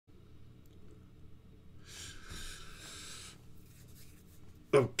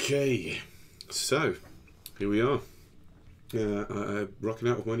Okay, so here we are. Rocking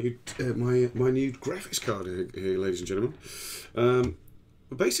out with my new my new graphics card here, ladies and gentlemen.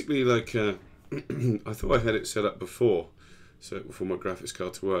 Basically, like I thought I had it set up before, so for my graphics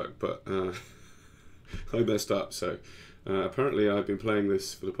card to work, but I messed up. So apparently, I've been playing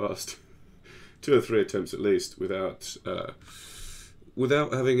this for the past 2 or 3 attempts at least without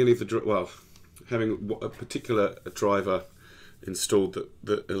having any of the having a particular driver installed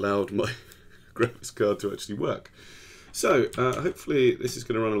that allowed my graphics card to actually work. So hopefully this is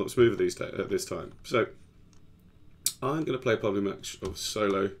going to run a lot smoother this time. So I'm going to play a public match of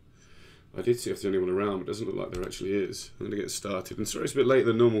solo. I did see if there's anyone around, but it doesn't look like there actually is. I'm going to get started. And sorry it's a bit later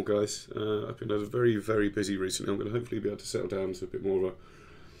than normal, guys. I've been very, very busy recently. I'm going to hopefully be able to settle down to a bit more of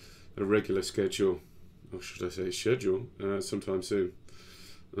a regular schedule, or should I say schedule, sometime soon.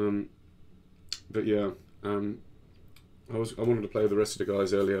 But yeah, I wanted to play with the rest of the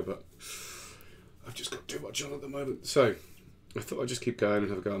guys earlier, but I've just got too much on at the moment. So I thought I'd just keep going and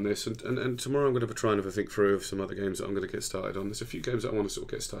have a go on this. And tomorrow I'm going to have a try and have a think through of some other games that I'm going to get started on. There's a few games that I want to sort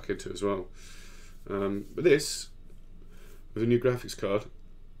of get stuck into as well. But this, with a new graphics card,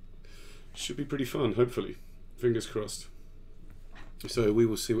 should be pretty fun, hopefully. Fingers crossed. So we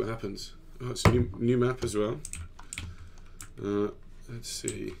will see what happens. Oh, it's a new map as well. Let's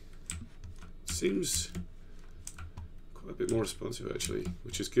see. It seems quite a bit more responsive actually,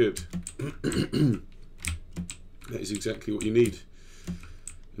 which is good. That is exactly what you need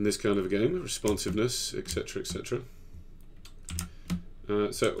in this kind of a game: responsiveness, etc., etc.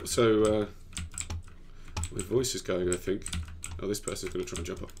 So my voice is going, I think. Oh, this person's going to try and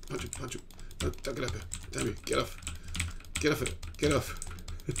jump up. Punch him, punch him. No, don't get up here. Damn you, get off. Get off it, get off.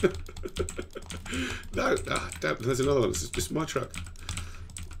 No, damn, there's another one. This is just my truck.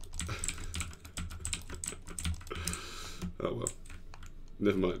 Oh well,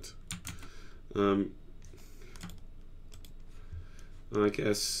 never mind. I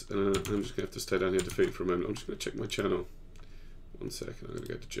guess I'm just going to have to stay down here defeat for a moment. I'm just going to check my channel. 1 second, I'm going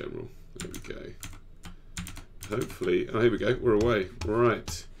to go to general. There we go. Hopefully, oh, here we go, we're away.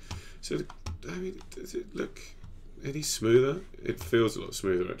 Right. So, I mean, does it look any smoother? It feels a lot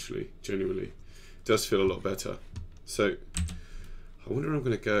smoother actually, genuinely. It does feel a lot better. So, I wonder where I'm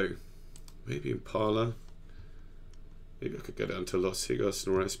going to go. Maybe Impala. Maybe I could go down to Los Higos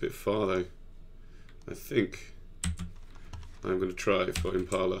and race a bit far though. I think I'm going to try for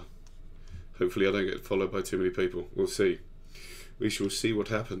Impala. Hopefully I don't get followed by too many people. We'll see. We shall see what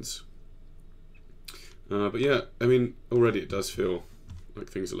happens. But yeah, I mean, already it does feel like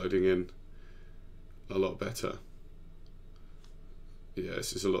things are loading in a lot better. Yeah,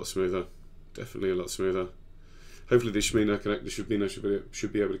 this is a lot smoother. Definitely a lot smoother. Hopefully this should mean I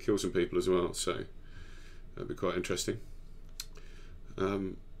should be able to kill some people as well. So that'd be quite interesting.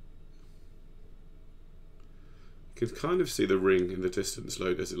 You can kind of see the ring in the distance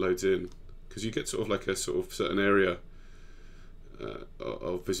as it loads in, because you get sort of like a sort of certain area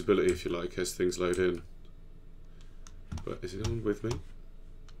of visibility, if you like, as things load in. But is it on with me?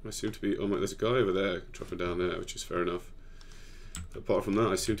 I seem to be on my... There's a guy over there dropping down there, which is fair enough. But apart from that,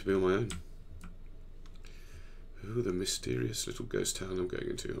 I seem to be on my own. Ooh, the mysterious little ghost town I'm going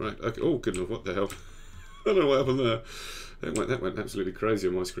into. Right, okay. Oh, good enough. What the hell? I don't know what happened there. That went absolutely crazy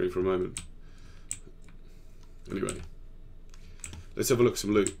on my screen for a moment. Anyway, let's have a look at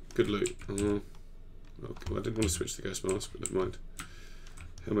some loot. Good loot. Well, I didn't want to switch the ghost mask, but never mind.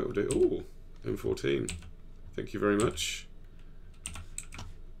 Helmet will do. Oh, M14. Thank you very much.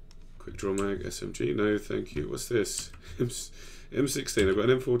 Quick draw mag, SMG. No, thank you. What's this? M16. I've got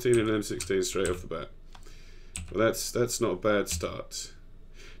an M14 and an M16 straight off the bat. Well, that's not a bad start.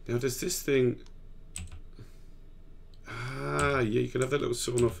 Now, does this thing... Ah, yeah, you can have that little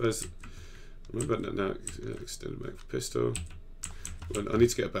sawn off as... Remember that now, extended mag for pistol. Well, I need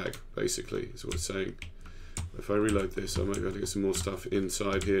to get a bag, basically, is what it's saying. If I reload this, I might be able to get some more stuff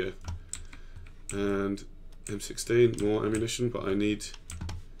inside here. And M16, more ammunition, but I need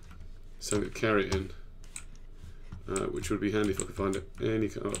something to carry it in. Which would be handy if I could find any...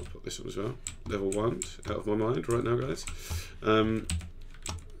 Oh, I'll put this on as well. Level 1, out of my mind right now, guys. A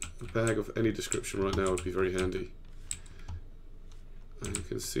bag of any description right now would be very handy. And you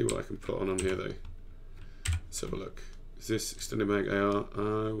can see what I can put on here though. Let's have a look. Is this extended mag AR?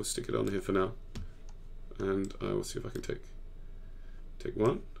 I will stick it on here for now. And I will see if I can take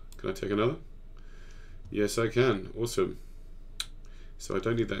one. Can I take another? Yes, I can. Awesome. So I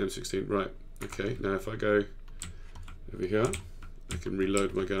don't need that M16. Right. Okay. Now if I go over here, I can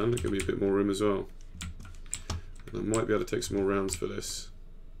reload my gun. It'll give me a bit more room as well. And I might be able to take some more rounds for this.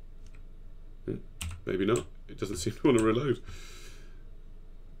 Maybe not. It doesn't seem to want to reload.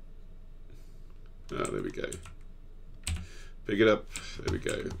 Ah, there we go. Pick it up. There we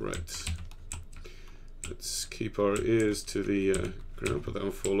go. Right. Let's keep our ears to the ground. Put that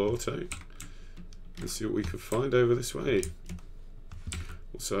on full auto. And see what we can find over this way.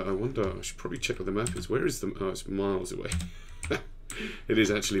 Also, I wonder, I should probably check what the map is. Where is the... Oh, it's miles away. It is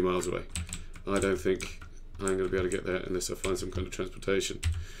actually miles away. I don't think I'm going to be able to get there unless I find some kind of transportation.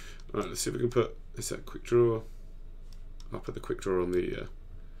 Alright, let's see if we can put... Is that quick draw? I'll put the quick draw on the...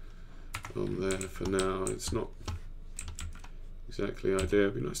 on there for now. It's not exactly ideal.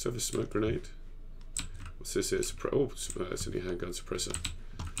 It'd be nice to have a smoke grenade. What's this here? Oh, it's only a handgun suppressor.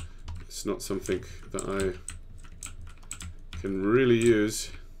 It's not something that I can really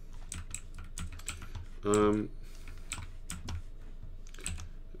use.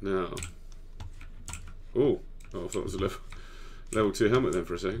 Now, oh, I thought it was a level 2 helmet then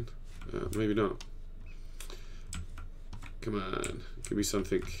for a second. Maybe not. Come on, give me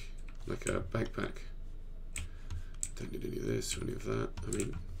something like a backpack. Don't need any of this or any of that. I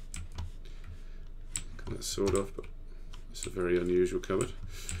mean, got that sword off, but it's a very unusual cupboard.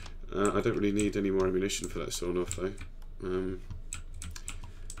 I don't really need any more ammunition for that sword off though. I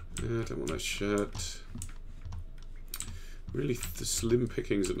don't want that shirt. Really the slim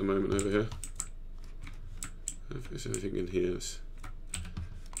pickings at the moment over here. If there's anything in here, let's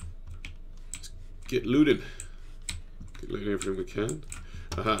get looting. Get looting everything we can.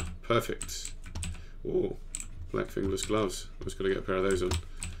 Aha, perfect. Oh, black fingerless gloves. I was going to get a pair of those on.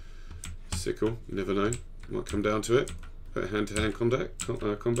 Sickle, you never know. Might come down to it. Hand-to-hand combat.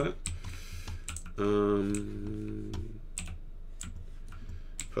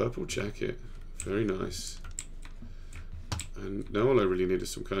 Purple jacket, very nice. And now all I really need is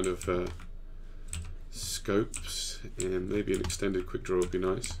some kind of scopes and maybe an extended quick draw would be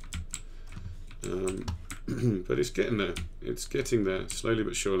nice. But it's getting there. It's getting there, slowly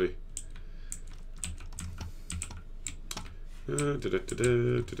but surely. Oh, no,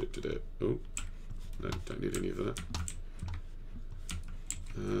 don't need any of that.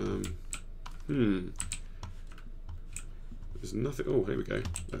 There's nothing. Oh, here we go.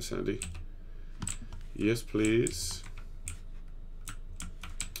 That's handy. Yes, please.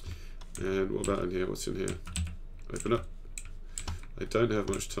 And what about in here? What's in here? Open up. I don't have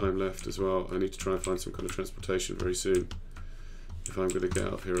much time left as well. I need to try and find some kind of transportation very soon if I'm going to get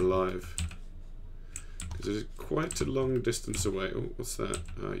out of here alive. Because it's quite a long distance away. Oh, what's that?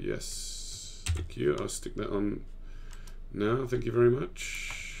 Yes. Thank you. I'll stick that on now. Thank you very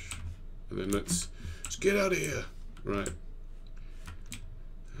much. And then let's get out of here. Right.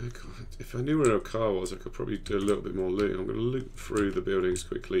 If I knew where a car was, I could probably do a little bit more looting. I'm going to loot through the buildings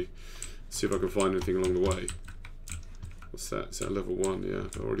quickly, see if I can find anything along the way. What's that? Is that level 1? Yeah,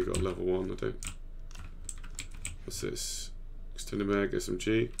 I've already got a level 1. I don't. What's this? Extended mag,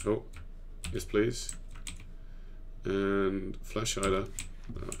 SMG. Oh, yes, please. And flash hider.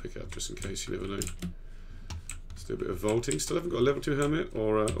 I'll pick it up just in case. You never know. Let's do a bit of vaulting. Still haven't got a level 2 helmet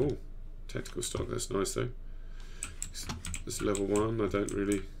or oh, tactical stock. That's nice though. This is level 1. I don't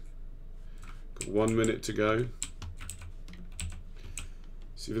really. Got 1 minute to go.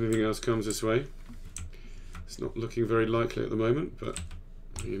 See if anything else comes this way. It's not looking very likely at the moment, but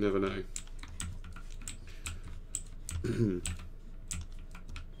you never know.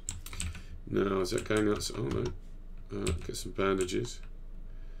 No, is that going outside? Oh no. Get some bandages.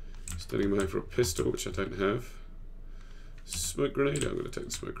 Standing by for a pistol, which I don't have. Smoke grenade. I'm going to take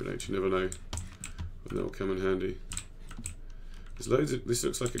the smoke grenade. You never know when they'll come in handy. There's loads of. This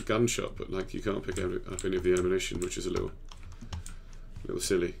looks like a gun shop, but like you can't pick up any of the ammunition, which is a little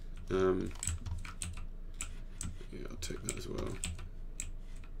silly. Yeah, I'll take that as well.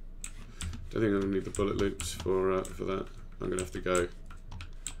 Don't think I'm gonna need the bullet loops for that. I'm gonna have to go.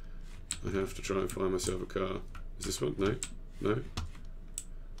 I have to try and find myself a car. Is this one? No, no.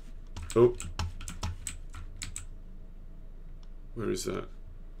 Oh, where is that?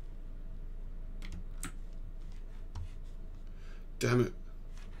 Damn it!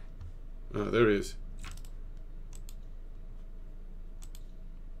 Ah, there he is.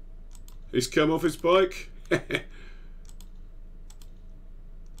 He's come off his bike.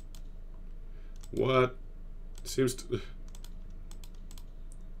 What? Seems to.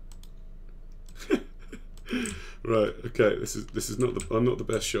 Right. Okay. This is not the. I'm not the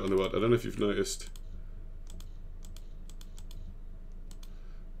best shot in the world. I don't know if you've noticed.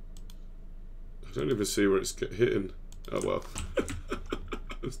 I don't even see where it's hitting. Oh well.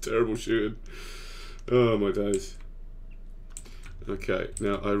 That's terrible shooting. Oh my days. Okay,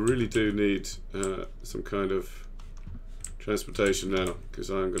 now I really do need some kind of transportation now, because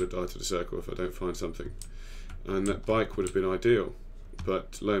I am going to die to the circle if I don't find something. And that bike would have been ideal,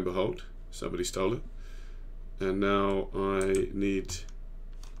 but lo and behold, somebody stole it, and now I need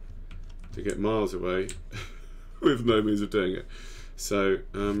to get miles away with no means of doing it. So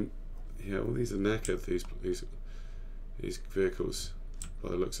yeah, all these are knackered, these vehicles, by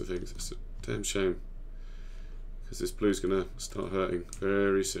the looks of things. It's a damn shame, because this blue's going to start hurting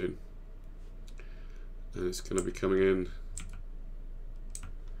very soon, and it's going to be coming in,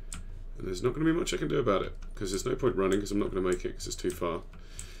 and there's not going to be much I can do about it, because there's no point running, because I'm not going to make it, because it's too far.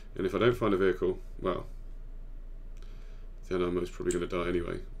 And if I don't find a vehicle, well, then I'm most probably going to die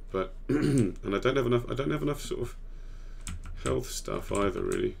anyway. But and I don't have enough sort of health stuff either,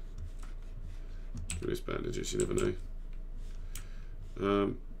 really. Give me these bandages, you never know.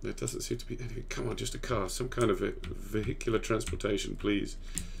 There doesn't seem to be anything. Come on, just a car, some kind of vehicular transportation, please.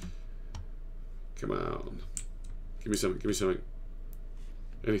 Come on, give me something, give me something.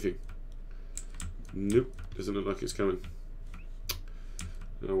 Anything. Nope, doesn't look like it's coming.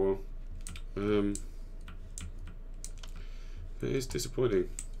 Oh well. That is disappointing.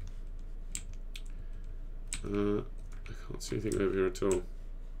 I can't see anything over here at all.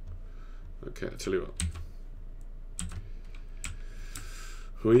 Okay, I'll tell you what.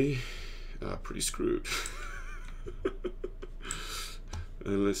 We are pretty screwed.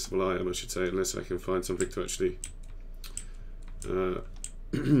 Unless, well, I am, I should say, unless I can find something to actually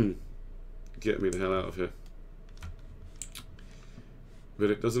get me the hell out of here. But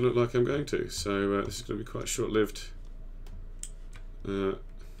it doesn't look like I'm going to, so this is going to be quite short-lived.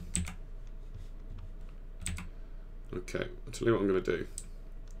 Okay, I'll tell you what I'm going to do.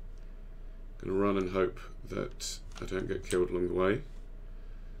 I'm going to run and hope that I don't get killed along the way,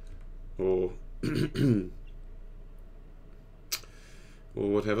 or or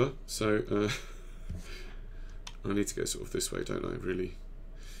whatever. So I need to go sort of this way, don't I? Really?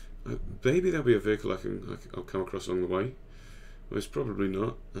 Maybe there'll be a vehicle I'll come across along the way. Most probably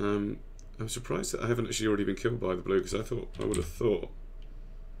not. I'm surprised that I haven't actually already been killed by the blue, because I would have thought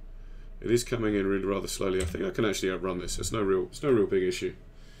it is coming in really rather slowly. I think I can actually outrun this. It's no real big issue.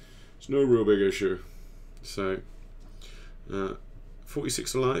 It's no real big issue. So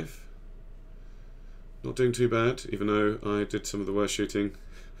 46 alive. Not doing too bad, even though I did some of the worst shooting.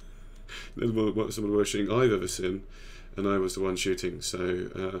 Some of the worst shooting I've ever seen, and I was the one shooting.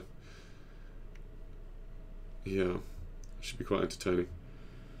 So yeah, should be quite entertaining.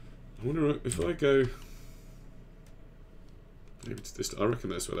 I wonder if I go. Maybe it's this. I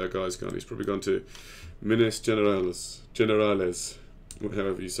reckon that's where that guy's gone. He's probably gone to Minas Generales,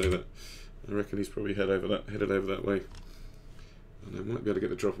 however you say that. I reckon he's probably headed over that way. And I might be able to get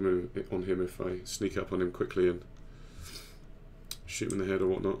the drop on him if I sneak up on him quickly and shoot him in the head or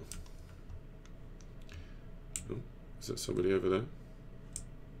whatnot. Oh, is that somebody over there?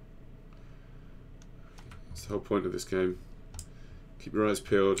 That's the whole point of this game. Keep your eyes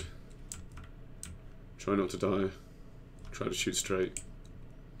peeled. Try not to die. Try to shoot straight.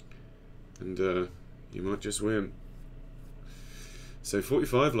 And you might just win. So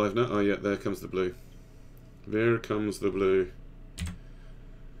 45 live now. Oh yeah, there comes the blue. There comes the blue.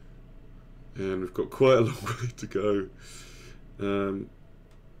 And we've got quite a long way to go.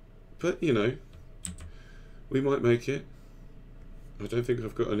 But you know, we might make it. I don't think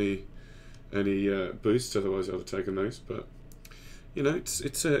I've got any boosts, otherwise I'd have taken those. But you know, it's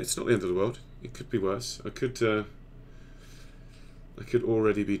not the end of the world. It could be worse. I could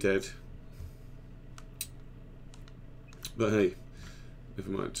already be dead. But hey, never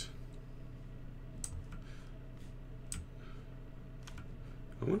mind.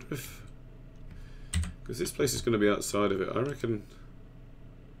 I wonder if, because this place is going to be outside of it, I reckon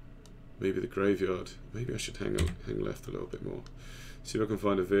maybe the graveyard. Maybe I should hang left a little bit more. See if I can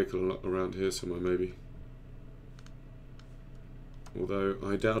find a vehicle around here somewhere, maybe. Although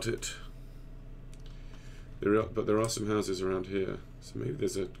I doubt it. But there are some houses around here, so maybe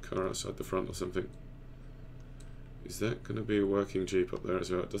there's a car outside the front or something. Is that going to be a working Jeep up there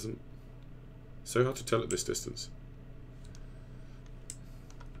as well? It doesn't. So hard to tell at this distance.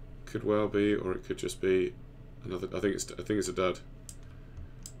 Could well be, or it could just be another. I think it's a dud.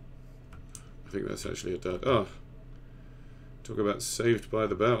 I think that's actually a dud. Ah, talk about saved by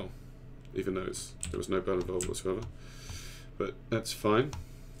the bell, even though there was no bell involved whatsoever. But that's fine.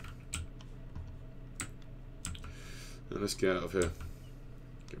 Now let's get out of here.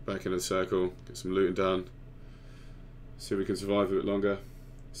 Get back in a circle. Get some looting done. See if we can survive a bit longer.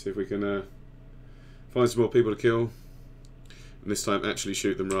 See if we can find some more people to kill. And this time actually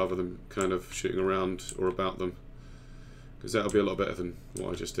shoot them rather than kind of shooting around or about them. Because that'll be a lot better than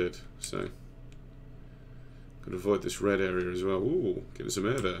what I just did. So, can avoid this red area as well. Ooh, getting some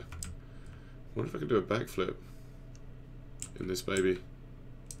air there. Wonder if I can do a backflip in this baby.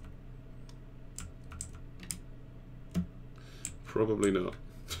 Probably not.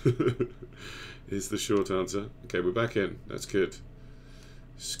 Is the short answer. Okay, we're back in. That's good.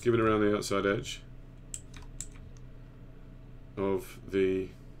 Skimming around the outside edge of the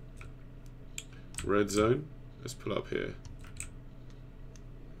red zone. Let's pull up here.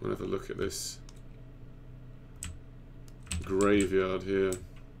 We'll have a look at this graveyard here.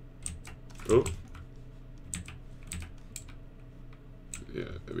 Oh. Yeah,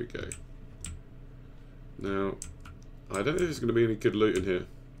 there we go. Now, I don't know if there's going to be any good loot in here.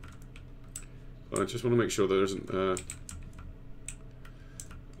 I just want to make sure there isn't a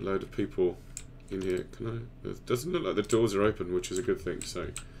load of people in here. Can I? It doesn't look like the doors are open, which is a good thing. So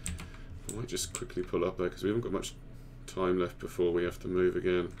I might just quickly pull up there because we haven't got much time left before we have to move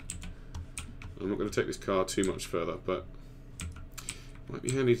again. I'm not going to take this car too much further, but it might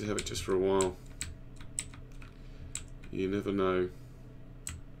be handy to have it just for a while. You never know.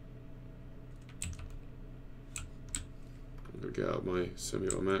 I'm going to get out my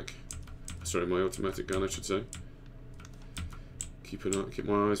semi-automatic. Sorry, my automatic gun, I should say. Keep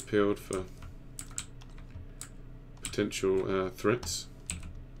my eyes peeled for potential threats.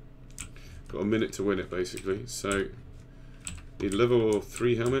 Got a minute to win it, basically. So, the level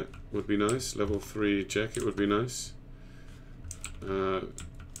 3 helmet would be nice. Level 3 jacket would be nice.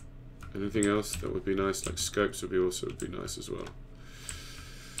 Anything else that would be nice, like scopes, would be nice as well.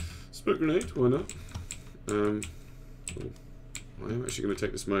 Smoke grenade, why not? I am actually going to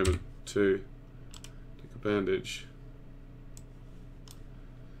take this moment to take a bandage.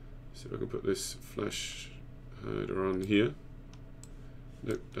 See if I can put this flash hider on here.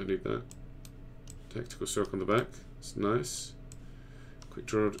 Nope, don't need that. Tactical stock on the back, it's nice. Quick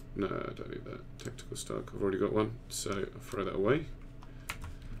draw, no, I don't need that. Tactical stock, I've already got one, so I'll throw that away.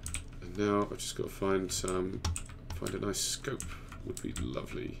 And now I've just got to find a nice scope, would be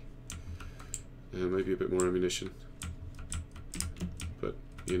lovely. And maybe a bit more ammunition. But,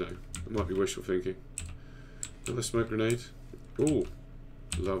 you know, it might be wishful thinking. Another smoke grenade. Ooh,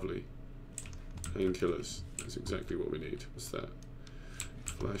 lovely. Painkillers. That's exactly what we need. What's that?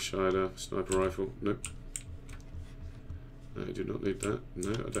 Flash hider, sniper rifle. Nope. No, I do not need that.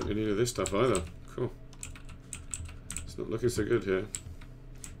 No, I don't need any of this stuff either. Cool. It's not looking so good here.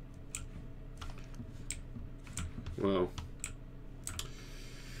 Wow.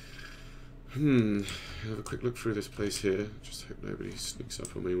 Have a quick look through this place here. Just hope nobody sneaks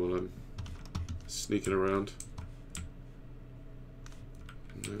up on me while I'm sneaking around.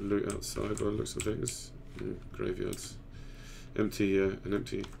 No loot outside by the looks of things. Graveyards. Empty, an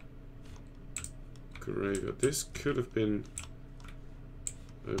empty graveyard. This could have been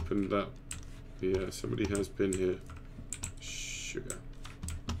opened up. Yeah, somebody has been here. Sugar.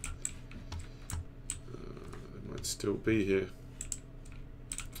 They might still be here.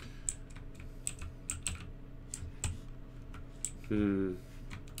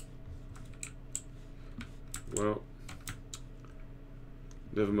 Well,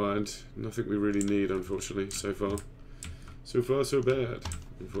 never mind. Nothing we really need, unfortunately, so far. So far, so bad,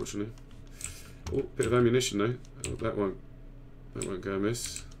 unfortunately. Oh, bit of ammunition though. Oh, that won't go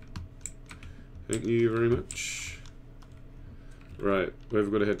amiss. Thank you very much. Right, where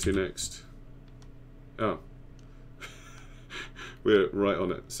have we got to head to next? Oh, we're right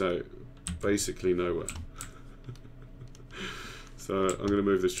on it. So basically nowhere. So I'm going to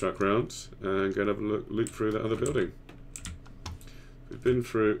move this truck round and go and have a look through that other building. We've been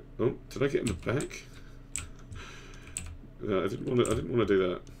through. Oh, did I get in the back? No, I didn't want to do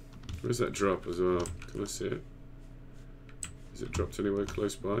that. Where's that drop as well? Can I see it? Is it dropped anywhere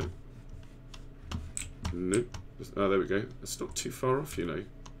close by? Nope. Oh, there we go. It's not too far off, you know.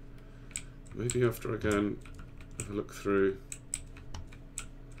 Maybe after I go and have a look through,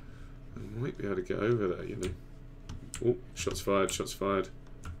 I might be able to get over there, you know. Oh, shots fired, shots fired.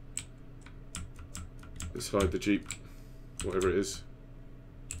 Let's hide the Jeep, whatever it is.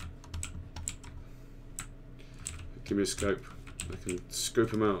 Give me a scope. I can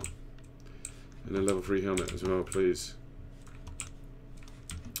scope him out. And a level 3 helmet as well, please.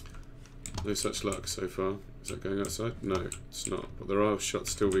 No such luck so far. Is that going outside? No, it's not. But there are shots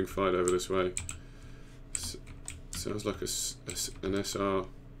still being fired over this way. Sounds like an SR.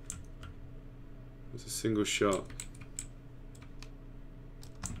 It's a single shot.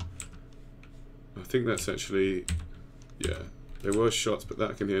 I think that's actually, yeah, there were shots, but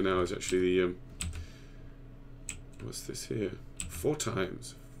that I can hear now is actually the, what's this here? 4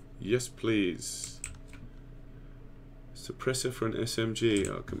 times. Yes, please. Suppressor for an SMG.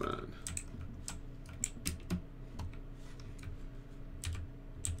 Oh, come on.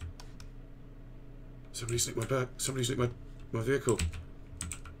 Somebody sneaked my back. Somebody sneaked my vehicle.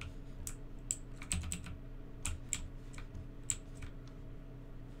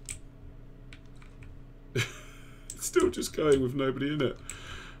 just going with nobody in it.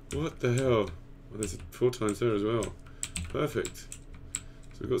 What the hell? Well, there's 4 times there as well. Perfect.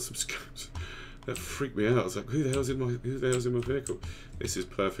 So we've got some scopes. That freaked me out. I was like, who the hell's in my vehicle? This is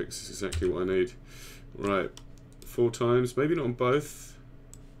perfect. This is exactly what I need. Right. 4 times. Maybe not on both.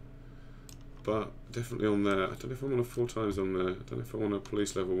 But definitely on there. I don't know if I want a 4 times on there. I don't know if I want a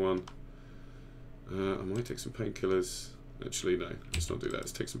police level 1. I might take some painkillers. Actually, no. Let's not do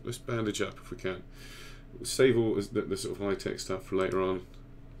that. Let's bandage up if we can. We'll save all the sort of high-tech stuff for later on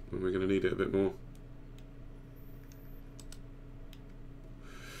when we're going to need it a bit more.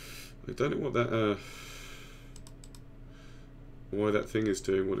 I don't know what that why that thing is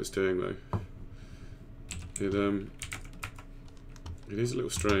doing what it's doing though. It is a little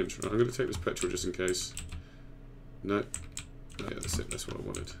strange. Right, I'm going to take this petrol just in case. No. Oh yeah, that's it. That's what I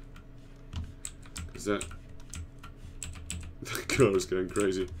wanted. Is that car is going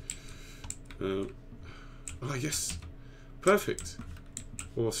crazy. Oh yes, perfect,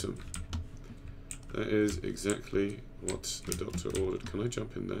 awesome. That is exactly what the doctor ordered. Can I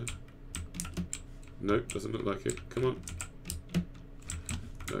jump in there? Nope, doesn't look like it. Come on.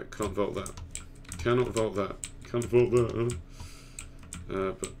 No, can't vault that. Cannot vault that. Can't vault that,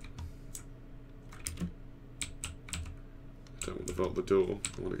 huh? But I don't want to vault the door.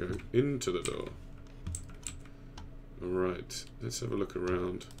 I want to go into the door. Alright, let's have a look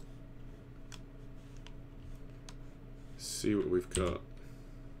around. See what we've got.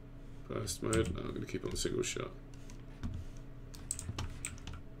 Burst mode. No, I'm going to keep on single shot.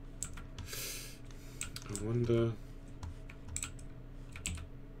 I wonder.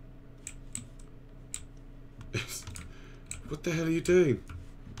 What the hell are you doing?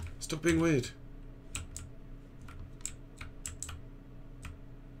 Stop being weird.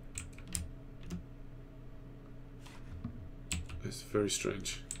 That's very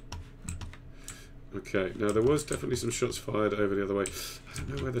strange. Okay, now there was definitely some shots fired over the other way. I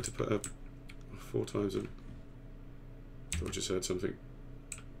don't know whether to put a 4 times in. I just heard something.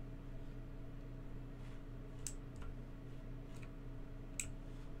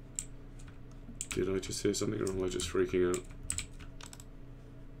 Did I just hear something, or am I just freaking out?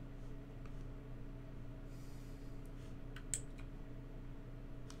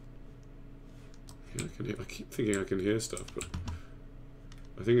 Yeah, I can hear. I keep thinking I can hear stuff, but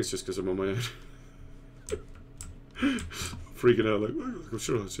I think it's just because I'm on my own. Freaking out, like, oh, I'm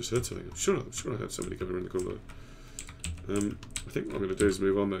sure I just heard something. I'm sure I heard somebody coming around the corner. I think what I'm going to do is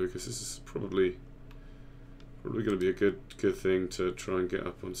move on though, because this is probably going to be a good thing to try and get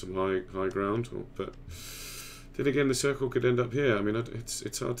up on some high ground. But then again, the circle could end up here. I mean,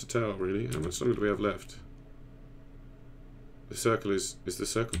 it's hard to tell really. How much longer do we have left? The circle is the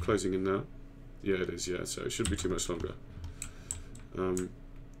circle closing in now? Yeah, it is. Yeah, so it shouldn't be too much longer. There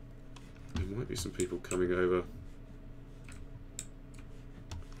might be some people coming over.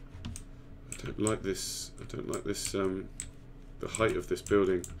 I don't like this. The height of this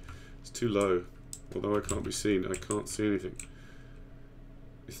building. It's too low. Although I can't be seen, I can't see anything.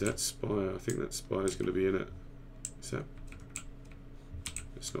 Is that spire? I think that spire is going to be in it. Is that?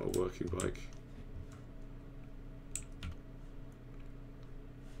 It's not a working bike.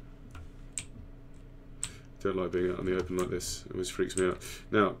 Don't like being out in the open like this. It always freaks me out.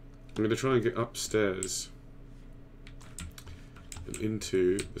 Now, I'm going to try and get upstairs and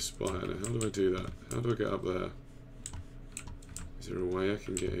into the spire. Now, how do I do that? How do I get up there? Is there a way I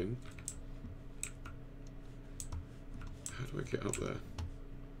can get in? How do I get up there?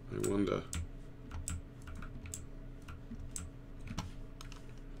 I wonder.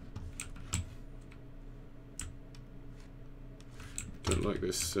 Don't like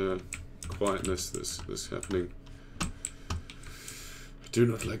this quietness that's happening. I do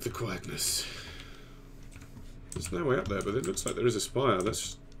not like the quietness. There's no way up there, but it looks like there is a spire.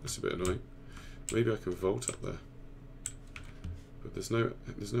 That's a bit annoying. Maybe I can vault up there. But there's no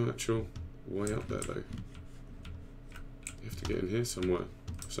actual way up there though. You have to get in here somewhere,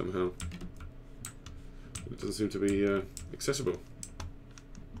 somehow. It doesn't seem to be accessible.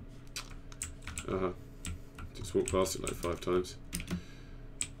 Just walked past it like 5 times.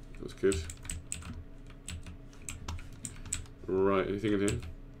 That was good. Right, anything in here?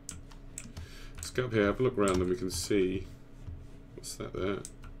 Let's go up here, have a look around, and we can see. What's that there?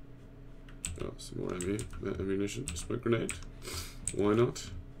 Oh, some more ammunition. Smoke grenade. Why not?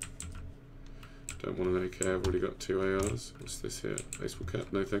 Don't want an AK, I've already got 2 ARs. What's this here? Baseball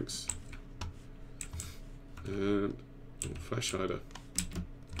cap, no thanks. And flash hider.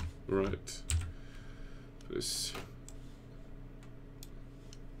 Right. This.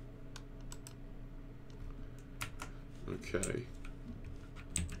 Okay.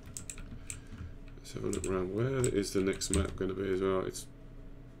 Let's Let's have a look around. Where is the next map going to be as well? It's,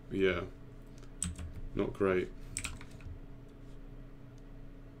 yeah, not great.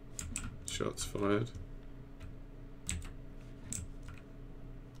 Shots fired.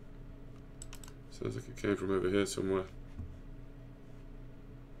 Sounds like it came from over here somewhere.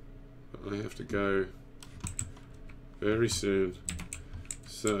 But I have to go very soon.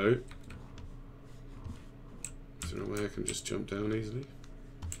 So, is there a way I can just jump down easily?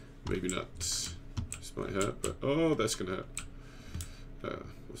 Maybe not. This might hurt, but oh, that's gonna hurt.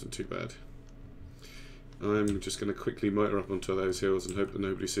 Wasn't too bad. I'm just gonna quickly motor up onto those hills and hope that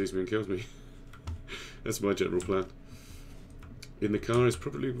nobody sees me and kills me. That's my general plan. In the car is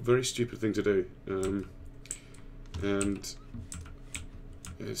probably a very stupid thing to do, and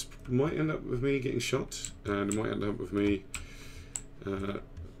it might end up with me getting shot, and it might end up with me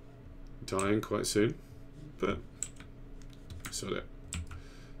dying quite soon. But sod it.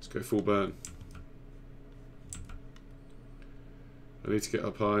 Let's go full burn. I need to get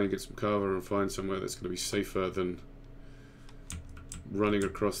up high and get some cover and find somewhere that's going to be safer than running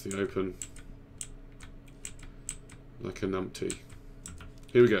across the open like a numpty.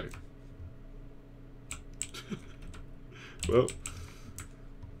 Here we go. Well,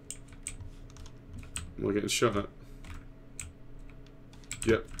 am I getting shot at?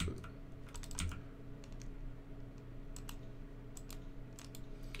 Yep.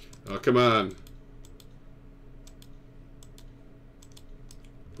 Oh, come on.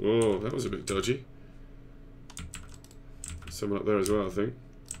 Whoa, that was a bit dodgy. Someone up there as well, I think.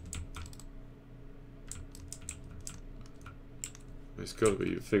 It's got to be,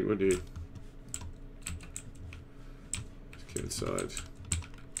 you'd think, wouldn't you? Let's get inside.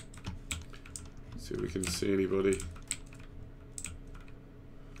 See if we can see anybody.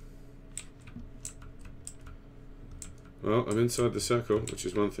 Well, I'm inside the circle, which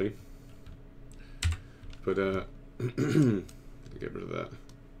is one thing. But, get rid of that.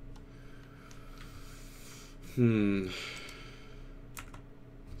 Let's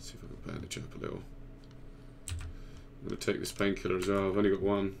see if I can bandage up a little. I'm going to take this painkiller as well. I've only got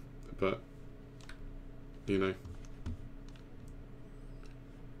one, but, you know.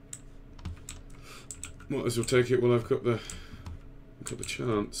 Might as well take it while I've got the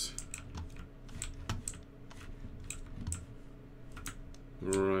chance.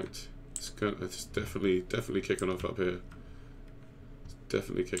 Right, it's definitely kicking off up here. It's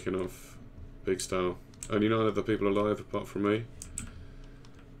definitely kicking off, big style. Only 9 other people alive apart from me.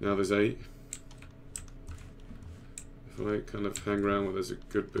 Now there's 8. If I kind of hang around where there's a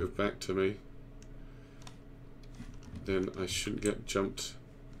good bit of back to me, then I shouldn't get jumped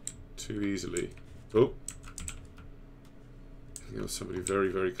too easily. Oh, I think there was somebody very,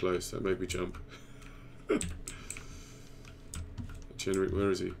 very close that made me jump. Generic, where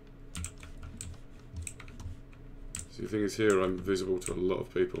is he? See, the thing is here, I'm visible to a lot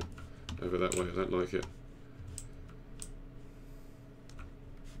of people over that way. I don't like it.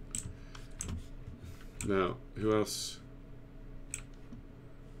 Now, who else?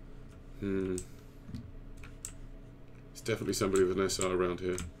 It's definitely somebody with an SR around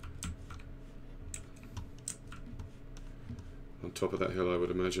here. On top of that hill, I would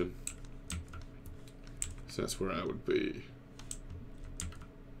imagine. So that's where I would be.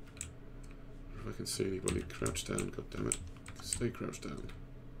 If I can see anybody crouched down, god damn it. Stay crouched down.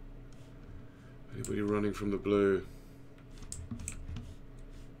 Anybody running from the blue?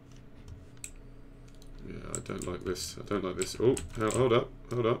 Yeah, I don't like this. I don't like this. Oh, hold up,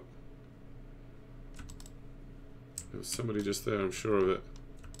 hold up. There was somebody just there, I'm sure of it.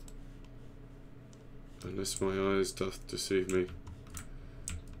 Unless my eyes doth deceive me.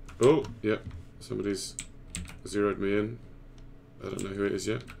 Oh, yep. Somebody's zeroed me in. I don't know who it is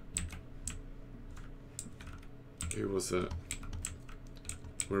yet. Who was that?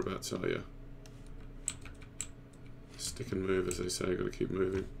 Whereabouts are you? Stick and move, as they say. Gotta keep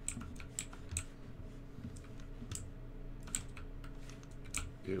moving.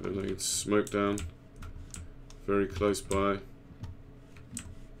 Yeah, they're laying smoke down. Very close by.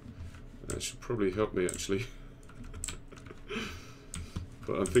 That should probably help me, actually.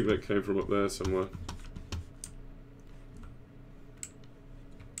 But I think that came from up there somewhere.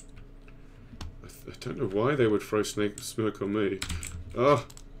 I don't know why they would throw smoke on me. Oh!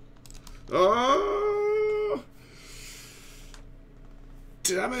 Oh!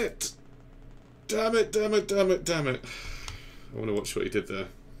 Damn it! Damn it, damn it, damn it, damn it. I want to watch what he did there.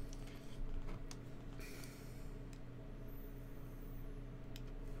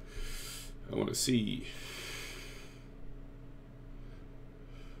 I want to see.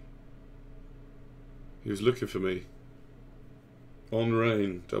 He was looking for me. On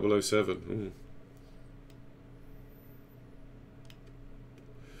rain, 007. Ooh.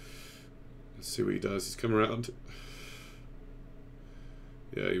 Let's see what he does. He's come around.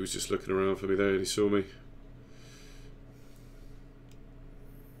 Yeah, he was just looking around for me there and he saw me.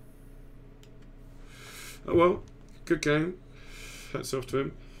 Oh well, good game. Hats off to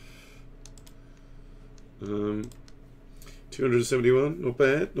him. 271, not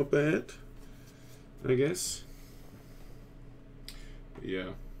bad, not bad, I guess. But yeah,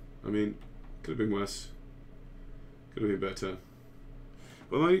 I mean, could have been worse. Could have been better.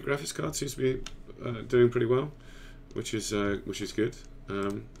 Well, my graphics card seems to be doing pretty well, which is good.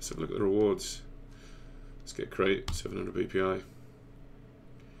 Let's have a look at the rewards. Let's get crate, 700 BPI.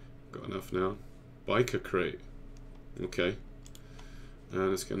 Got enough now. Biker crate. Okay.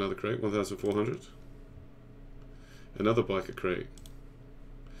 And let's get another crate, 1,400. Another biker crate.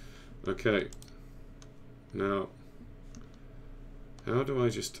 Okay. Now, how do I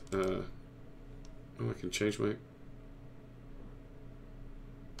just... oh, I can change my...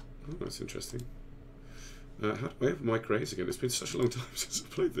 Oh, that's interesting. How do I have my crates again? It's been such a long time since I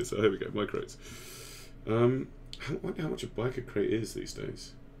played this. Oh, here we go, my crates. I wonder how much a biker crate is these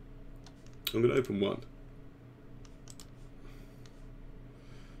days. I'm going to open one.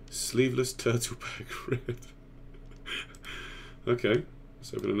 Sleeveless turtle bag red. Okay,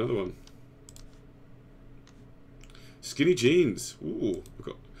 let's open another one. Skinny jeans. Ooh, I've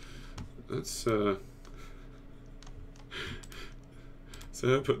got... That's... So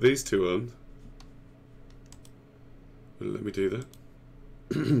I'll put these two on. Let me do that.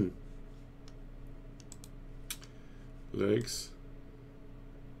 Legs.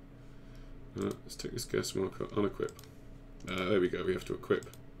 Let's take this gas marker, unequip. There we go, we have to equip.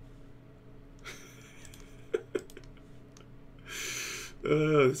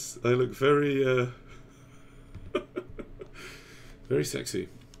 I look very, very sexy.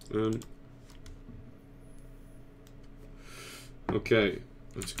 Okay,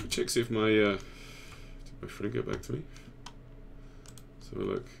 let's check see if my did my friend get back to me. Let's have a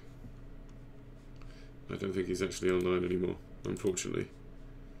look. I don't think he's actually online anymore, unfortunately.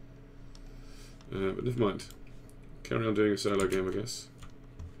 But never mind. Carry on doing a solo game, I guess.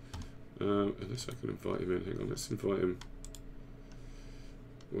 Unless I can invite him in. Hang on, let's invite him.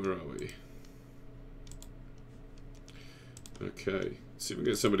 Where are we? Okay. Let's see if we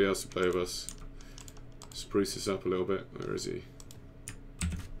can get somebody else to play with us. Spruce this up a little bit. Where is he?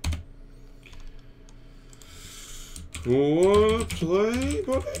 Wanna play,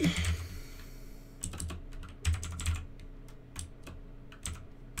 buddy?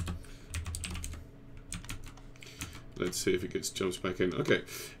 Let's see if he jumps back in. Okay.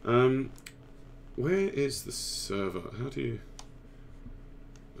 Where is the server? How do you...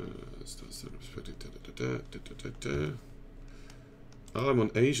 Oh, I'm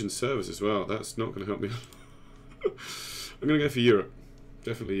on Asian servers as well. That's not going to help me. I'm going to go for Europe.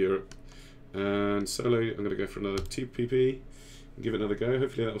 Definitely Europe. And solo, I'm going to go for another TPP. And give it another go.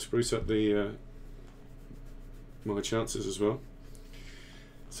 Hopefully that will spruce up the my chances as well.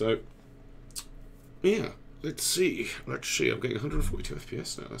 So, yeah. Let's see. Let's see. I'm getting 142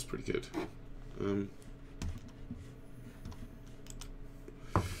 FPS now. That's pretty good. I'm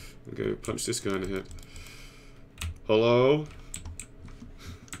going to punch this guy in the head. Hello?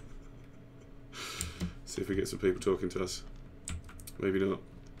 See if we get some people talking to us. Maybe not.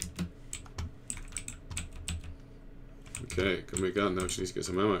 Okay, got me a gun. Now we just need to get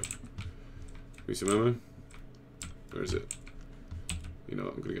some ammo. Give me some ammo. Where is it? You know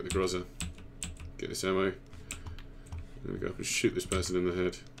what? I'm going to get the Groza. Get this ammo. I'm going to go up and shoot this person in the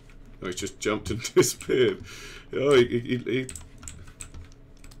head. Oh, he's just jumped and disappeared. Oh, he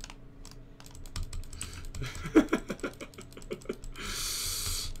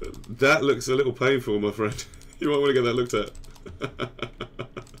That looks a little painful, my friend. You might want to get that looked at.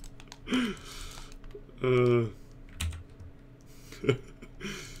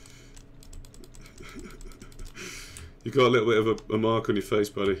 You got a little bit of a mark on your face,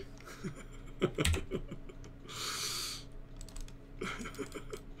 buddy.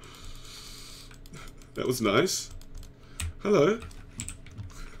 That was nice. Hello.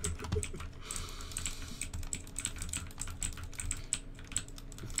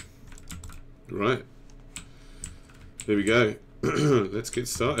 Right. Here we go. Let's get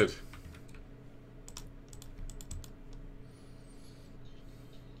started.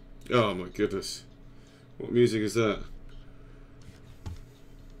 Oh my goodness. What music is that?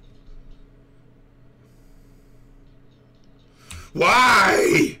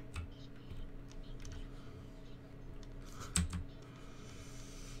 Why?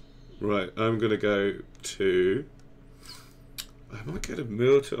 Right, I'm gonna go to... I might get a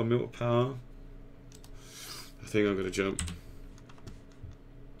mill power. I think I'm gonna jump.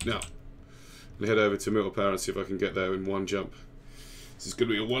 No. and head over to mill to power and see if I can get there in one jump. This is going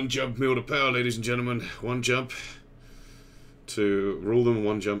to be a one jump mill to power, ladies and gentlemen. One jump to rule them,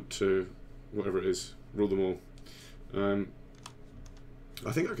 one jump to whatever it is, rule them all.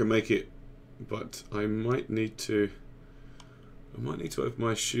 I think I can make it, but I might need to open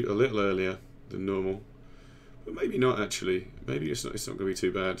my chute a little earlier than normal, but maybe not actually. Maybe it's not going to be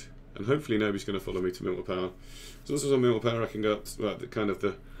too bad, and hopefully nobody's going to follow me to mill to power. So this is on mill to power. I can go up to the kind of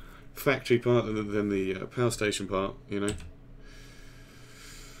the factory part and then the power station part, you know.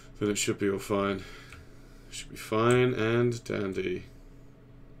 Then it should be all fine. Should be fine and dandy.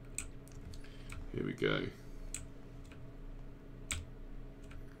 Here we go.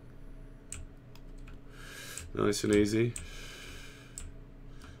 Nice and easy.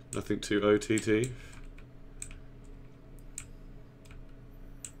 Nothing too OTT.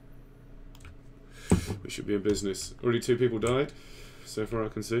 We should be in business. Already 2 people died, so far I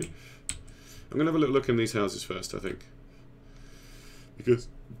can see. I'm going to have a little look in these houses first, I think. Because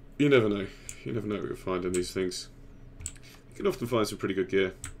you never know. You never know what you'll find in these things. You can often find some pretty good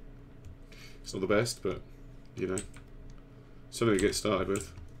gear. It's not the best, but, you know, something to get started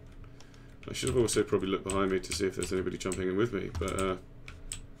with. I should have also probably looked behind me to see if there's anybody jumping in with me, but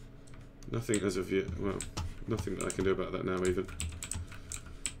nothing as of yet. Well, nothing that I can do about that now even.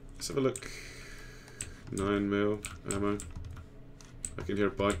 Let's have a look. 9mm ammo. I can hear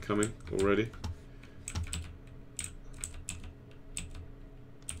a bike coming already.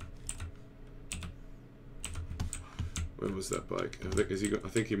 Where was that bike? I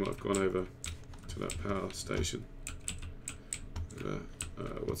think he might have gone over to that power station.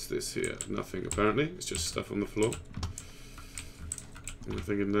 What's this here? Nothing apparently. It's just stuff on the floor.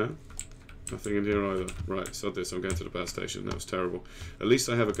 Nothing in there. Nothing in here either. Right, sod this. I'm going to the power station. That was terrible. At least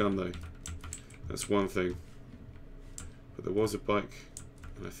I have a gun though. That's one thing. But there was a bike,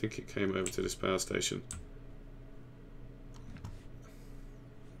 and I think it came over to this power station.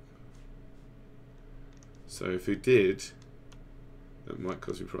 So if he did, that might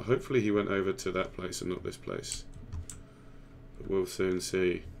cause me problems. Hopefully he went over to that place and not this place. But we'll soon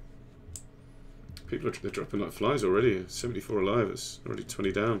see. People are they're dropping like flies already. 74 alive. It's already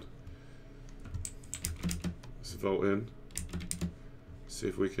 20 down. Let's vault in. See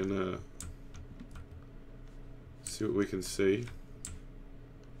if we can see what we can see.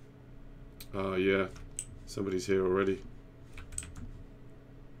 Ah, yeah. Somebody's here already.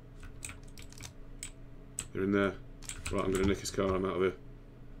 They're in there. Right, I'm going to nick his car. I'm out of here.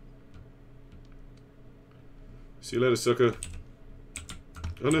 See you later, sucker.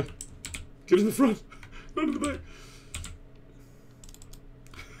 Oh no. Get in the front. Not in the back.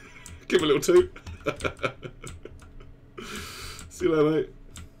 Give him a little toot. See you later, mate.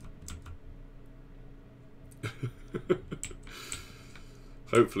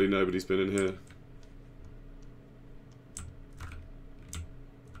 Hopefully nobody's been in here.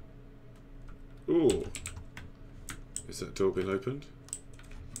 Ooh. Is that door been opened?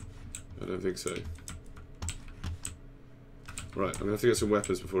 I don't think so. Right, I'm going to have to get some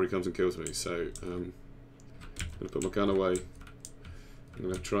weapons before he comes and kills me, so I'm going to put my gun away. I'm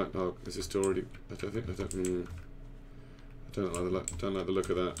going to try... Oh, is this door already... I don't like the look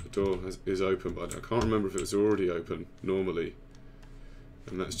of that. The door is open, but I can't remember if it was already open normally.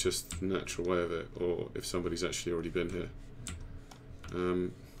 And that's just the natural way of it, or if somebody's actually already been here.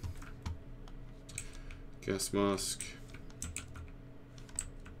 Gas mask.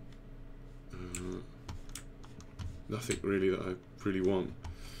 Nothing really that I really want.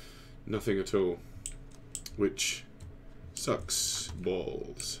 Nothing at all. Which sucks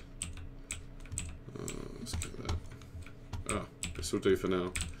balls. Let's get that. Ah, this will do for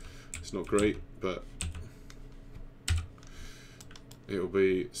now. It's not great, but it'll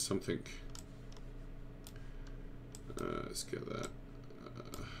be something. Let's get that.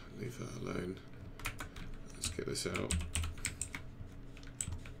 Leave that alone. Let's get this out.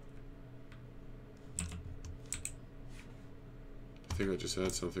 I think I just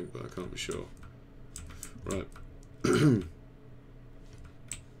heard something, but I can't be sure. Right.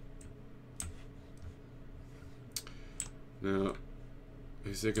 Now,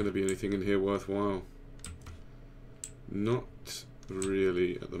 is there going to be anything in here worthwhile? Not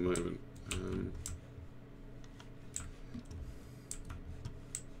really at the moment.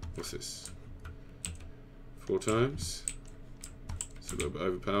 What's this? 4 times. It's a little bit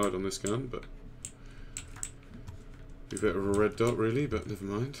overpowered on this gun, but be better of a red dot really, but never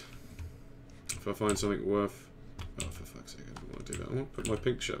mind. If I find something worth... Oh, for fuck's sake, I don't want to do that. I want to put my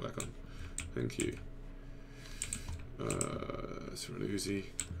pink shirt back on. Thank you. That's for an Uzi.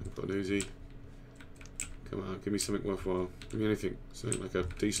 I've got an Uzi. Come on, give me something worthwhile. Give me anything. Something like a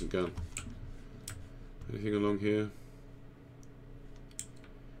decent gun. Anything along here?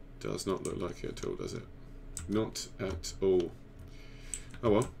 Does not look like it at all, does it? Not at all. Oh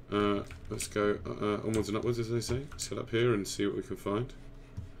well, let's go onwards and upwards, as they say. Set up here and see what we can find.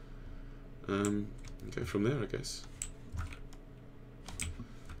 Go from there, I guess.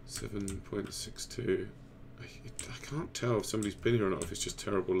 7.62. I can't tell if somebody's been here or not, if it's just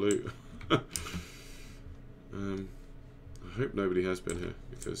terrible loot. I hope nobody has been here,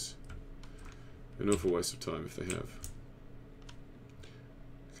 because an awful waste of time if they have.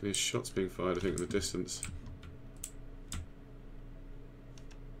 I can hear shots being fired, I think, in the distance.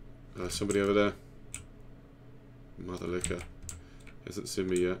 Somebody over there. Mother liquor. Hasn't seen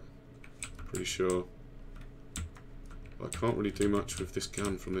me yet. Pretty sure. But I can't really do much with this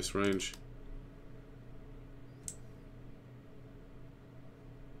gun from this range.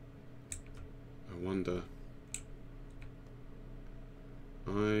 I wonder.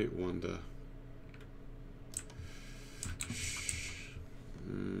 Right.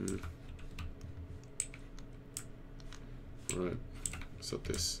 What's up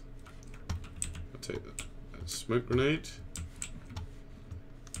this? I'll take that. Smoke grenade.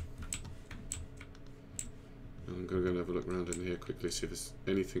 I'm going to go and have a look around in here quickly, see if there's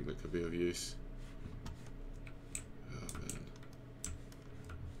anything that could be of use. Oh man.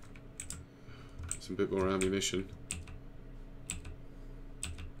 Some bit more ammunition.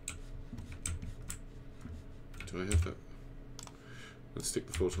 Do I have that? Let's stick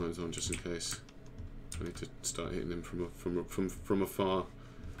the 4 times on just in case. I need to start hitting him from afar.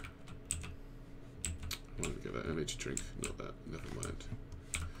 I want to get that energy drink, not that. Never mind.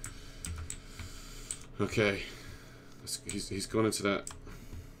 Okay, he's gone into that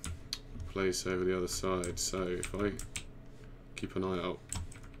place over the other side. So if I keep an eye out,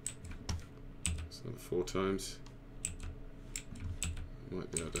 it's another 4 times.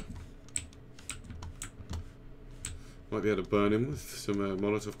 Might be able to burn him with some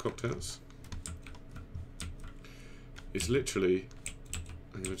Molotov cocktails. It's literally.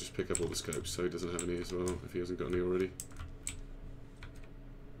 I'm going to just pick up all the scopes so he doesn't have any as well, if he hasn't got any already.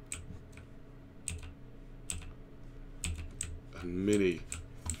 A mini.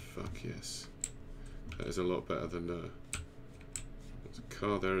 Fuck yes. That is a lot better than... there's a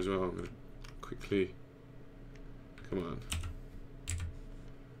car there as well. I'm going to quickly... Come on.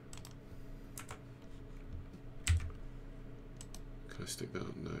 Can I stick that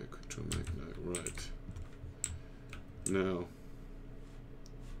on? No. Quick draw mag? No. Right. Now...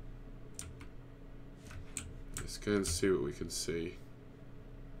 Let's go and see what we can see.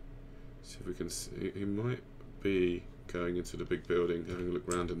 See if we can see. He might be going into the big building, having a look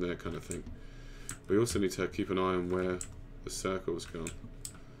around in there, kind of thing. We also need to keep an eye on where the circle's gone.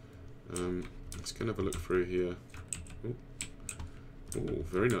 Let's go and have a look through here. Oh,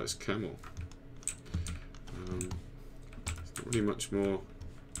 very nice camel. There's not really much more.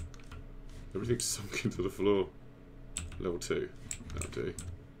 Everything's sunk into the floor. Level 2. That'll do.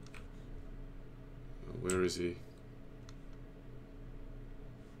 Where is he?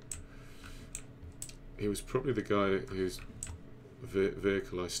 He was probably the guy whose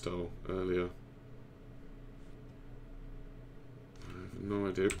vehicle I stole earlier. I have no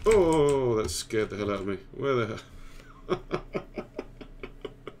idea. Oh, that scared the hell out of me. Where the hell?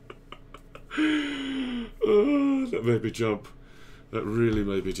 Oh, that made me jump. That really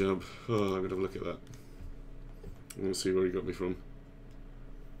made me jump. Oh, I'm going to have a look at that. I want to see where he got me from.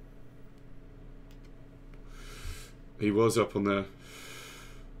 He was up on there.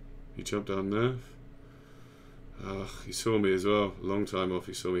 He jumped down there. He saw me as well. A long time off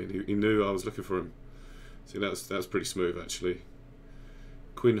he saw me. And he knew I was looking for him. See, that's pretty smooth actually.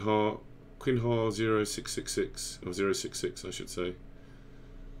 Quinhaw 0666. Or 066 I should say.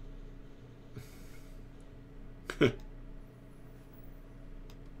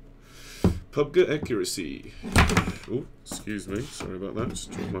 PUBG accuracy. Oh, excuse me. Sorry about that.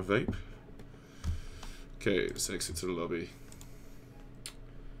 Just dropped my vape. Okay, let's exit to the lobby.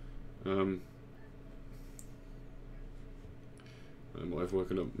 I might have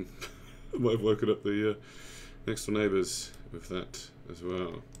woken up the next door neighbours with that as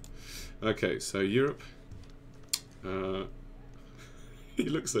well. Okay, so Europe. He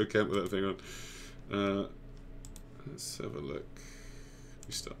looks so camp with that thing on. Let's have a look.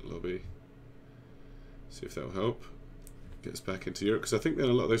 Restart the lobby. See if that will help. Get us back into Europe, because I think then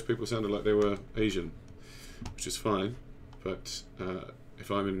a lot of those people sounded like they were Asian, which is fine. But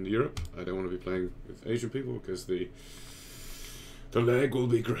if I'm in Europe, I don't want to be playing with Asian people because the lag will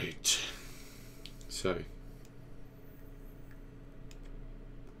be great. So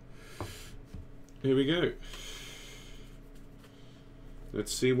here we go.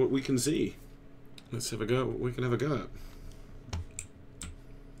 Let's see what we can see. Let's have a go at what we can have a go at.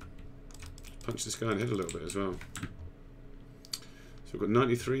 Punch this guy in the head a little bit as well. So we've got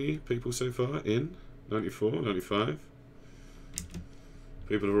 93 people so far in. 94, 95.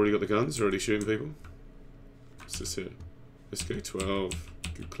 People have already got the guns, already shooting people. What's this here? SK-12,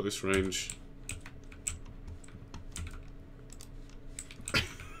 good close range.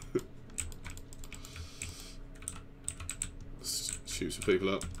 Let's shoot some people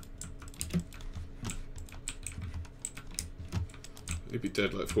up. He'd be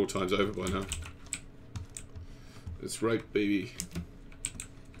dead like 4 times over by now. That's right, baby.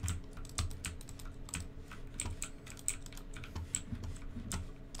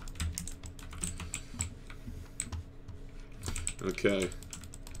 Okay.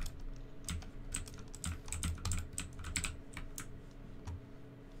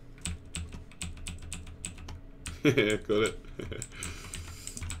 Yeah, got it.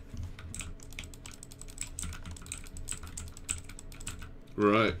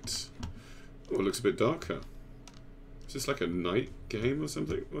 Right. Oh, it looks a bit darker. Is this like a night game or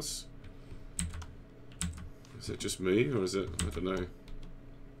something? Is it just me, or is it? I don't know.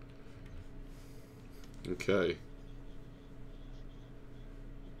 Okay.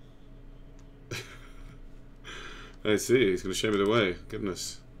 I see, he's going to show me the way.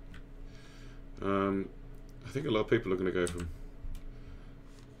 Goodness. I think a lot of people are going to go from...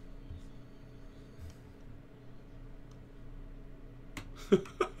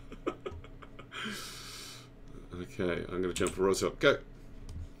 Okay, I'm going to jump for Roz up. Go!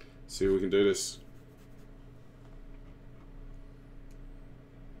 See if we can do this.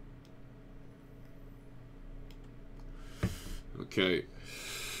 Okay.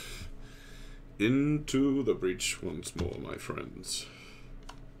 Into the breach once more, my friends.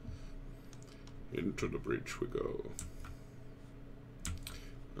 Into the breach we go.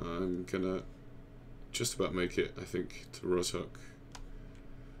 I'm gonna just about make it, I think, to Rozhok.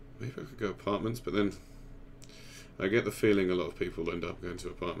 Maybe I could go apartments, but then I get the feeling a lot of people end up going to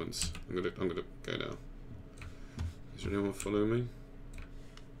apartments. I'm gonna go now. Is there anyone following me?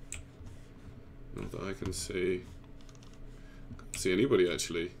 Not that I can see. Can't see anybody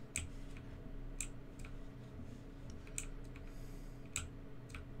actually.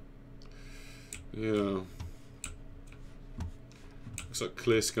 Yeah. Looks like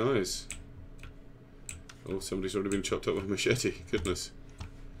clear skies. Oh, somebody's already been chopped up with a machete. Goodness.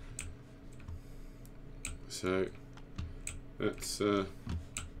 So, that's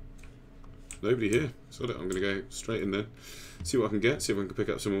nobody here. So I'm going to go straight in there. See what I can get. See if I can pick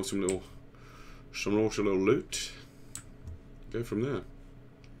up some awesome little loot. Go from there.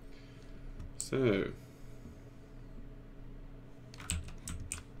 So.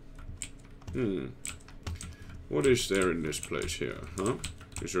 What is there in this place here, huh?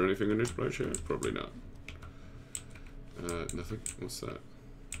 Is there anything in this place here? Probably not. Nothing. What's that?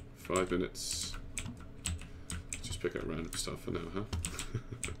 5 minutes. Just pick up random stuff for now, huh?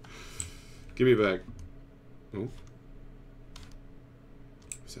 Give me a bag. Oh.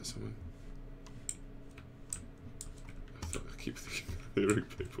 Is that someone? I keep thinking hearing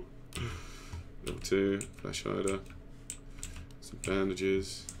people. Level 2, flash hider. Some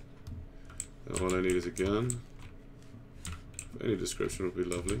bandages. All I need is a gun. Any description would be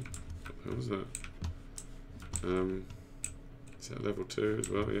lovely. What was that? Is that level 2 as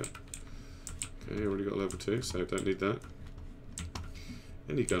well? Yeah. Okay, already got level 2, so don't need that.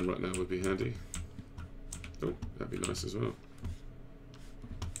 Any gun right now would be handy. Oh, that'd be nice as well.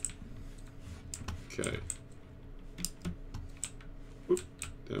 Okay. Whoop,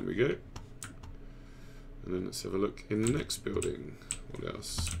 down we go. And then let's have a look in the next building. What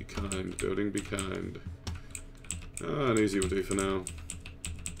else? Be kind, building, be kind. Ah, an easy will do for now.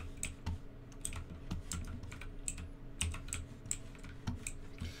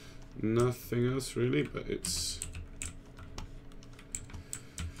 Nothing else really, but it's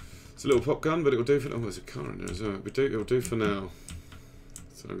a little pop gun, but it will do for. Oh, there's a car in there as well. It will do for now.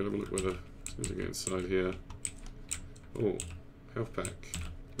 So I'm gonna have a look whether as soon as I get inside here. Oh, health pack,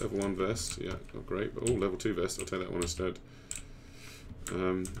 level 1 vest. Yeah, not great, but oh, level 2 vest. I'll take that one instead.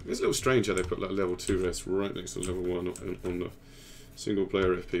 It's a little strange how they put like level 2 vest right next to level 1 on the single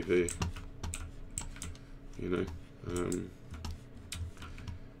player FPV. You know,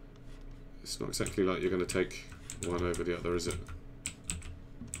 it's not exactly like you're going to take one over the other, is it?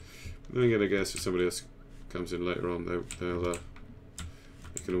 Then again, I guess if somebody else comes in later on, they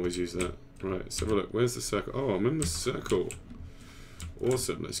can always use that. Right, let's have a look. Where's the circle? Oh, I'm in the circle.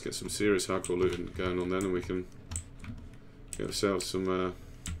 Awesome. Let's get some serious hardcore looting going on then, and we can get ourselves some,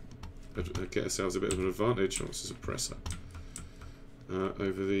 get ourselves a bit of an advantage. Oh, it's a suppressor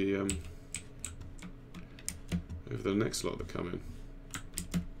over the over the next lot that come in.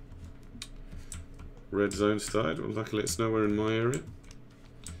 Red zone started. Well, luckily it's nowhere in my area,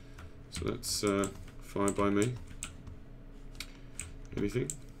 so that's fine by me.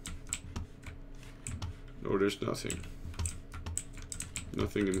 Anything? No, there's nothing.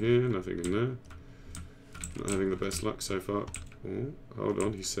 Nothing in here, nothing in there. Not having the best luck so far. Oh, hold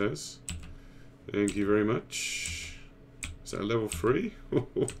on, he says. Thank you very much. Is that a level 3?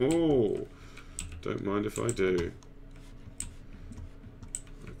 Oh, don't mind if I do.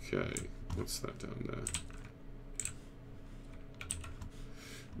 Okay, what's that down there?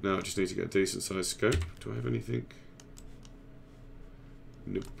 Now I just need to get a decent sized scope. Do I have anything?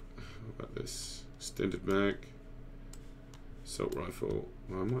 Nope. How about this? Extended mag. Assault rifle.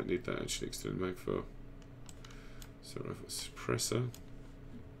 Well, I might need that actually. Extended mag for assault rifle. Suppressor.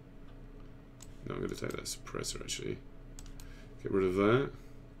 No, I'm going to take that suppressor actually. Get rid of that.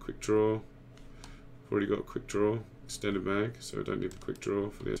 Quick draw. I've already got a quick draw. Extended mag, so I don't need the quick draw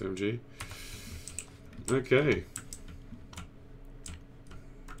for the SMG. Okay.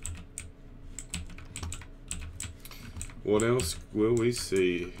 What else will we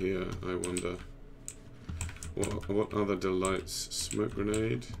see here, I wonder? What other delights? Smoke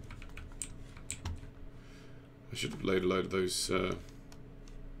grenade. I should have laid a load of those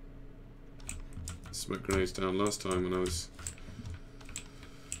smoke grenades down last time when I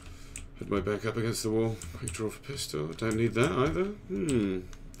had my back up against the wall. Quick draw for pistol. Don't need that either.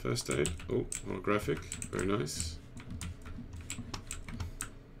 First aid. Oh, holographic. Very nice.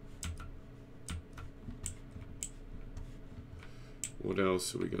 What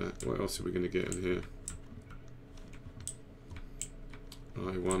else are we gonna get in here?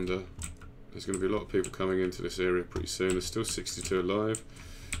 I wonder. There's going to be a lot of people coming into this area pretty soon. There's still 62 alive.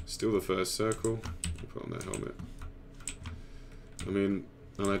 Still the first circle. I'll put on that helmet. I mean,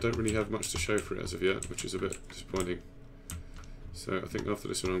 and I don't really have much to show for it as of yet, which is a bit disappointing. So I think after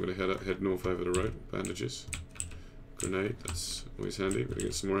this one I'm going to head north over the road. Bandages. Grenade, that's always handy. We're going to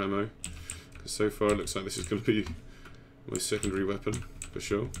get some more ammo. Because so far it looks like this is going to be my secondary weapon, for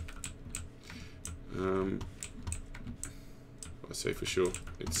sure. I say for sure,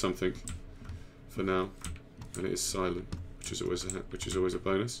 it's something for now, and it is silent, which is always a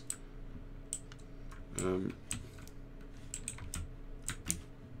bonus.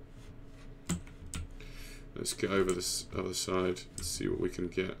 Let's get over this other side and see what we can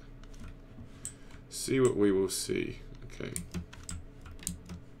get. See what we will see. Okay.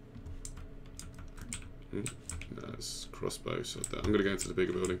 No, it's crossbow. So I'm going to go into the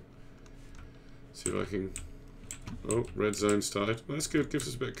bigger building. See if I can. Oh, red zone started. Well, that's good. Gives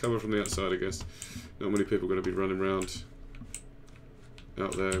us a bit of cover from the outside, I guess. Not many people are going to be running around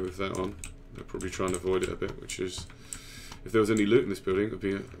out there with that on. They'll probably try and avoid it a bit, which is, if there was any loot in this building, it would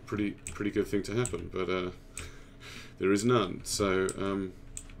be a pretty good thing to happen. But there is none. So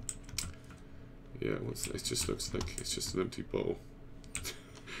yeah, what's that? It just looks like it's just an empty bottle.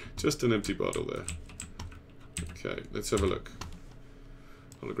 Just an empty bottle there. Okay, let's have a look.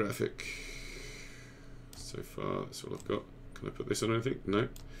 Holographic. So far, that's all I've got. Can I put this on anything? No.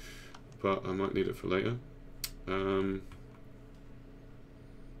 But I might need it for later. Yeah,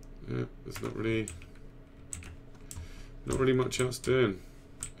 there's not really much else doing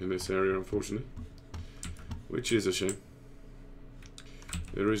in this area, unfortunately. Which is a shame.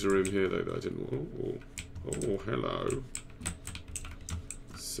 There is a room here though that I didn't. Oh, hello.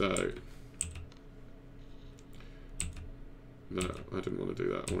 So no, I didn't want to do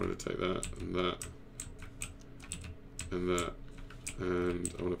that. I wanted to take that and that. And that,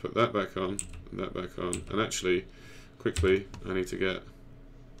 and I want to put that back on, and that back on, and actually, quickly, I need to get,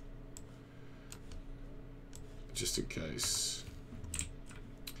 just in case,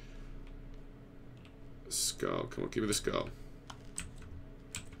 a skull. Come on, give me the skull.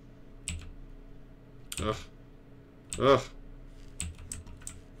 Ugh. Ugh.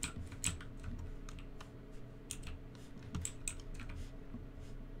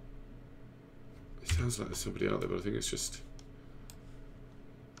 Sounds like there's somebody out there, but I think it's just.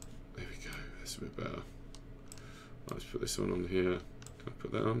 There we go. That's a bit better. Let's put this one on here. Can I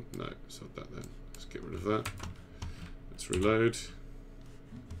put that on? No, it's not that then. Let's get rid of that. Let's reload.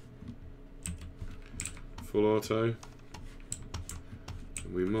 Full auto.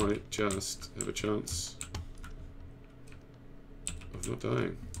 And we might just have a chance of not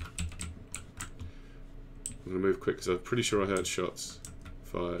dying. I'm going to move quick because I'm pretty sure I heard shots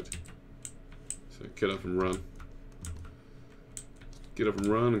fired. So get up and run. Get up and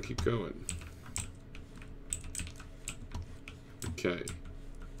run and keep going. Okay.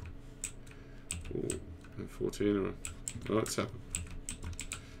 Ooh, 14 or oh, it's happened.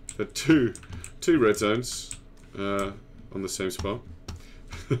 Had two red zones. on the same spot.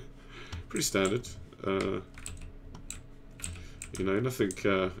 Pretty standard. You know, nothing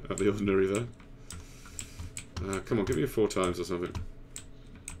out of the ordinary there. Come on, give me a 4 times or something.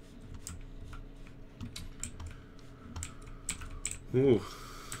 Ooh.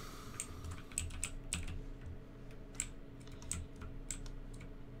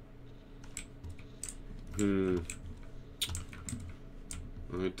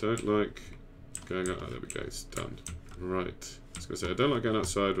 I don't like going out. Oh, there we go, it's done. Right. I was going to say, I don't like going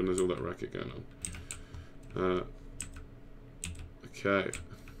outside when there's all that racket going on. Okay.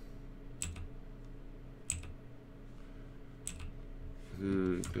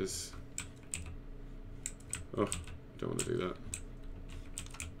 There's... Oh, don't want to do that.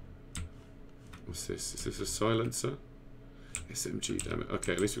 What's this? Is this a silencer? SMG, damn it.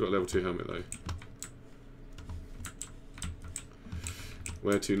 Okay, at least we've got a level 2 helmet though.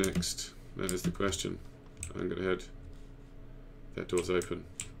 Where to next? That is the question. I'm going to head. That door's open.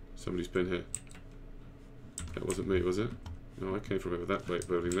 Somebody's been here. That wasn't me, was it? No, I came from over that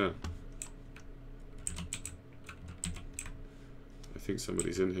building there. I think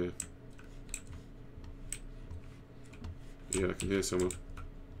somebody's in here. Yeah, I can hear someone.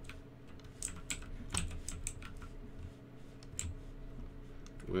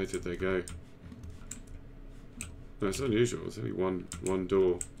 Where did they go? No, it's unusual. There's only one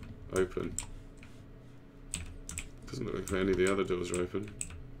door open. Doesn't look like any of the other doors are open.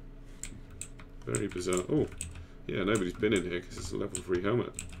 Very bizarre. Oh, yeah, nobody's been in here because it's a level 3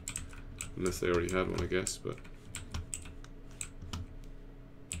 helmet. Unless they already had one, I guess, but...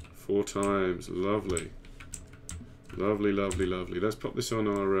 4 times. Lovely. Lovely, lovely, lovely. Let's pop this on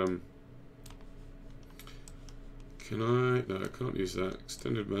our... Can I... No, I can't use that.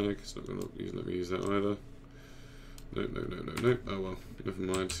 Extended mag. It's not going to let me use that either. No, no, no, no, no. Oh well, never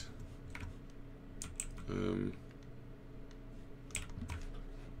mind.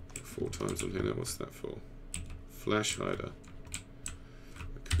 4 times on here now. What's that for? Flash hider.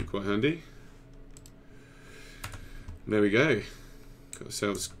 That could be quite handy. There we go. Got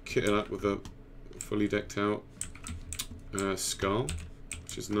ourselves kitted up with a fully decked out skull,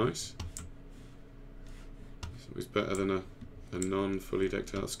 which is nice. It's always better than a non-fully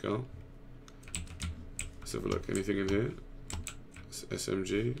decked out skull. Let's have a look. Anything in here? It's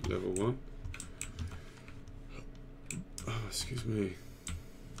SMG, level 1. Oh, excuse me.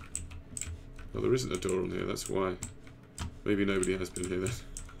 Well, there isn't a door on here, that's why. Maybe nobody has been here then.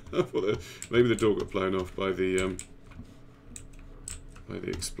 I thought maybe the door got blown off by the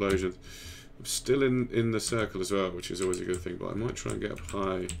explosion. I'm still in the circle as well, which is always a good thing, but I might try and get up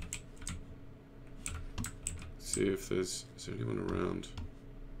high. See if is there anyone around?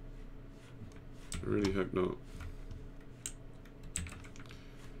 I really hope not.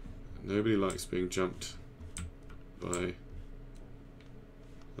 Nobody likes being jumped by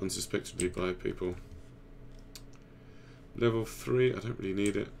unsuspectedly by people. Level 3, I don't really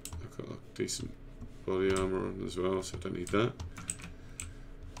need it. I've got a decent body armor on as well, so I don't need that.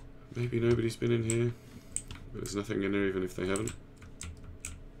 Maybe nobody's been in here, but there's nothing in there even if they haven't.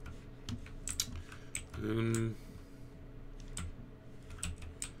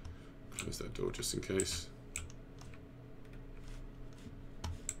 Close that door just in case.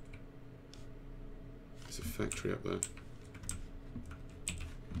 There's a factory up there.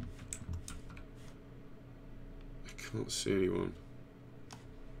 I can't see anyone.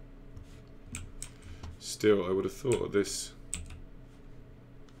 Still, I would have thought of this.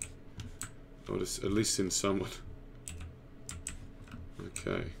 I would have at least seen someone.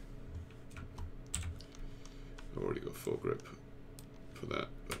 Okay. I've already got 4 grip for that,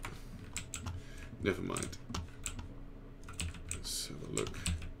 but never mind. Let's have a look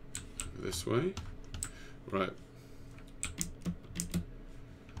this way. Right.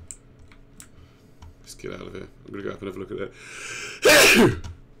 Let's get out of here. I'm going to go up and have a look at that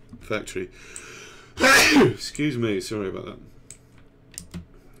factory. Excuse me, sorry about that.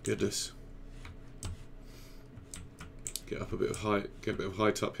 Goodness. Get up a bit of height, get a bit of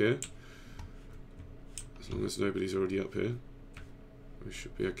height up here. As long as nobody's already up here, we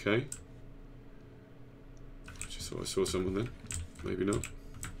should be okay. Just thought I saw someone then. Maybe not.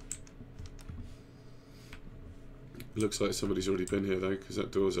 Looks like somebody's already been here though, because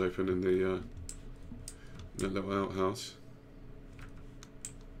that door's open in the that little outhouse.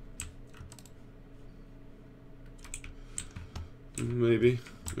 Maybe,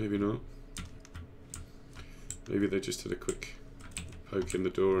 maybe not. Maybe they just did a quick poke in the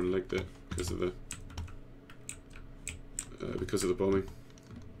door and legged it because of the bombing.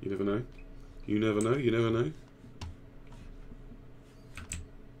 You never know. You never know. You never know.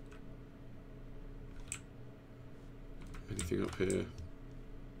 Anything up here?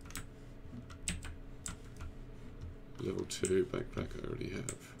 Level 2 backpack I already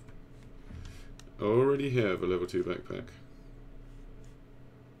have. I already have a level 2 backpack.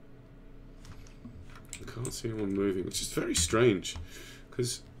 I can't see anyone moving, which is very strange,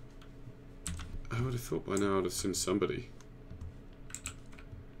 because I would have thought by now I'd have seen somebody.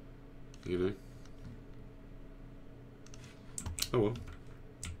 You know? Oh well.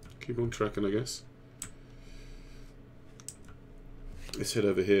 Keep on tracking, I guess. Let's head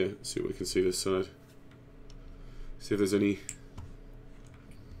over here, see what we can see this side. See if there's any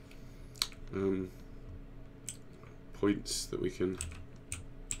points that we can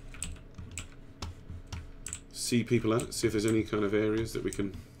see people at. See if there's any kind of areas that we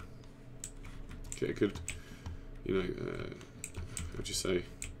can get a good, you know, how'd you say,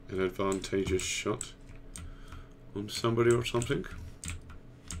 an advantageous shot on somebody or something.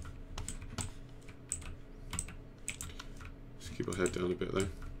 Just keep our head down a bit though.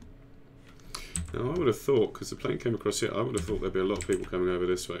 Now I would have thought, because the plane came across here, I would have thought there'd be a lot of people coming over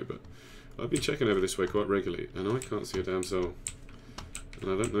this way, but I've been checking over this way quite regularly, and I can't see a damn soul.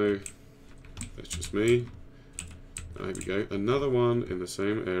 And I don't know, that's just me. Oh, here we go, another one in the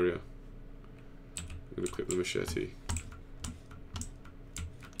same area. I'm going to equip the machete.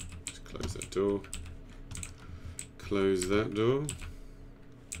 Just close that door. Close that door.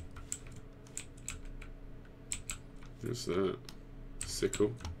 What's that?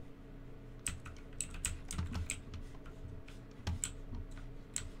 Sickle.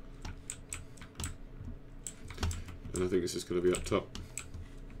 And I think this is going to be up top.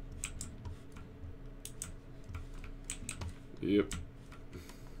 Yep.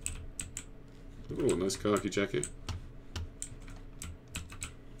 Oh, nice khaki jacket.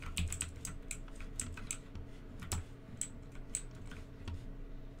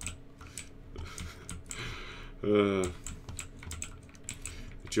 The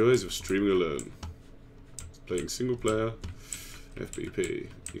joys of streaming alone. Playing single player FBP.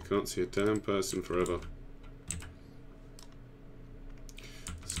 You can't see a damn person forever.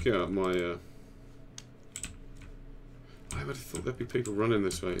 Let's get out my I would have thought there'd be people running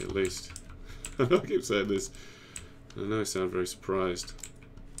this way at least. I keep saying this. I know I sound very surprised.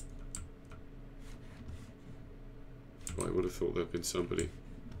 But I would have thought there'd been somebody.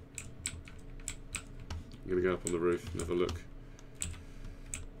 I'm going to go up on the roof and have a look.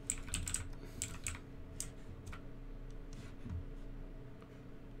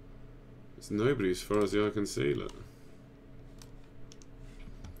 There's nobody as far as the eye can see, look.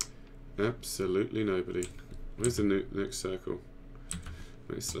 Absolutely nobody. Where's the next circle?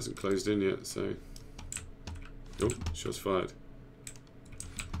 It still hasn't closed in yet, so... Oh, shots fired.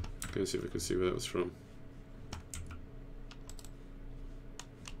 Go and see if we can see where that was from.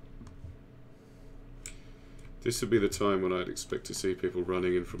 This would be the time when I'd expect to see people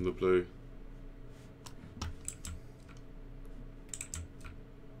running in from the blue.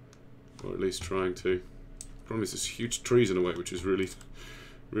 Or at least trying to. Problem is there's huge trees in the way, which is really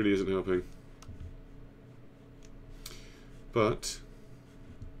isn't helping. But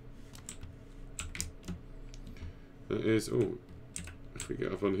that is, oh, if we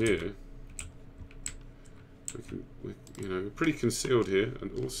get up on here, you know, we're pretty concealed here,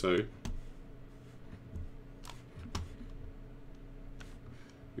 and also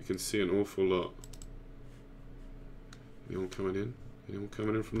we can see an awful lot. Anyone coming in? Anyone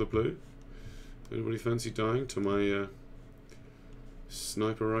coming in from the blue? Anybody fancy dying to my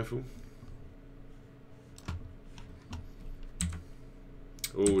sniper rifle?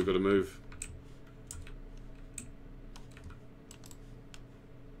 Oh, we've got to move.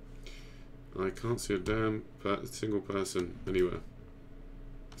 I can't see a damn single person anywhere.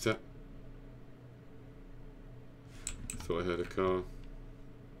 Is that? I thought I heard a car.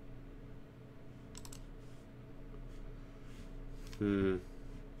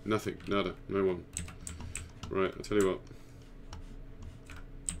 Nothing, nada, no one. Right, I'll tell you what.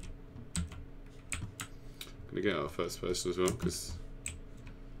 I'm gonna get out of first person as well, because,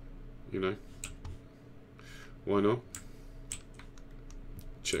 you know, why not?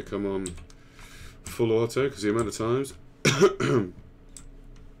 Check I'm on full auto, because the amount of times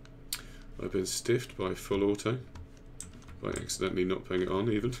I've been stiffed by full auto by accidentally not putting it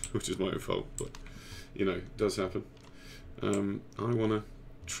on even, which is my own fault, but you know, it does happen. I want to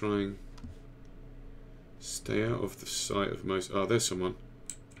try and stay out of the sight of most... Oh, there's someone.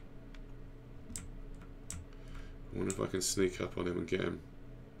 I wonder if I can sneak up on him and get him.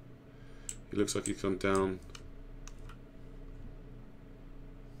 He looks like he's come down.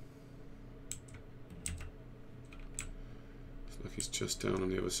 Looks like he's just down on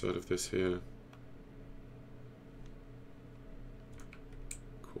the other side of this here.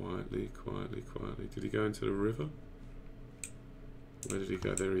 Quietly, quietly, quietly. Did he go into the river? Where did he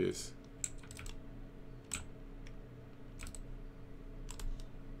go? There he is.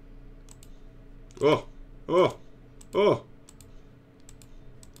 Oh! Oh! Oh!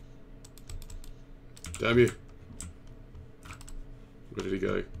 Damn you. Where did he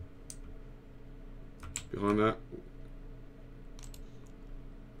go? Behind that.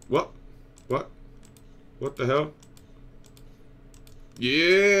 What? What? What the hell?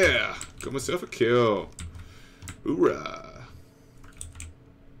 Yeah! Got myself a kill. Hoorah!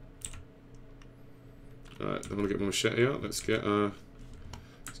 Alright, I'm gonna get my machete out. Let's get my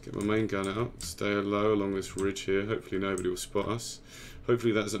main gun out. Stay low along this ridge here. Hopefully nobody will spot us.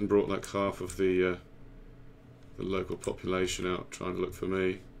 Hopefully that hasn't brought like half of the local population out trying to look for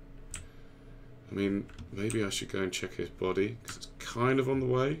me. I mean, maybe I should go and check his body because it's kind of on the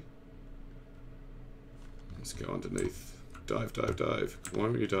way. Let's go underneath. Dive, dive, dive. Why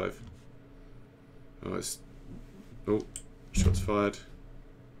won't you dive? Oh, it's... Oh, shots fired.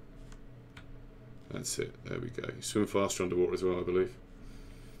 That's it. There we go. You swim faster underwater as well, I believe.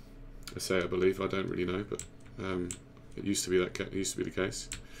 I say I believe. I don't really know, but it used to be the case.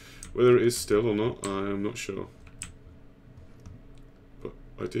 Whether it is still or not, I am not sure. But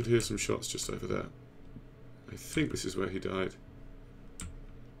I did hear some shots just over there. I think this is where he died.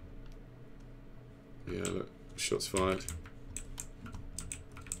 Yeah, look. Shots fired.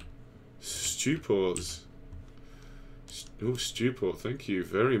 Stupors. Oh, stupor. Thank you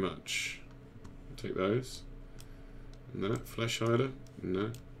very much. I'll take those. And that. Flesh hider.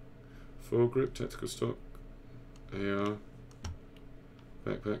 No. Foregrip. Tactical stock. AR.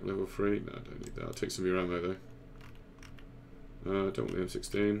 Backpack. Level 3. No, I don't need that. I'll take some of your ammo though. Don't want the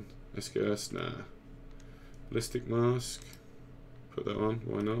M16. SKS. Nah. Ballistic mask. Put that on.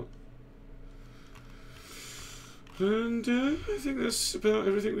 Why not? And I think that's about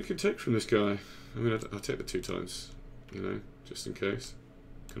everything we can take from this guy. I mean, I'll take the 2 times, you know, just in case.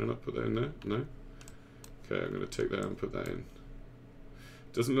 Can I not put that in there? No? Okay, I'm going to take that and put that in.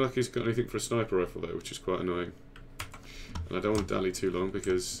 Doesn't look like he's got anything for a sniper rifle though, which is quite annoying. And I don't want to dally too long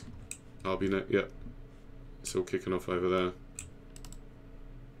because I'll be yep, it's all kicking off over there.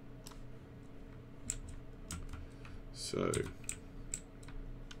 So...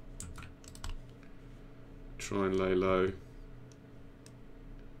 try and lay low.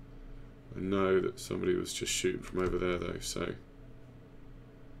 I know that somebody was just shooting from over there though, so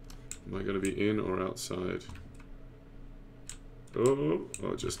am I going to be in or outside? Oh,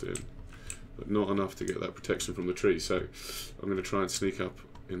 just in, but not enough to get that protection from the tree, so I'm going to try and sneak up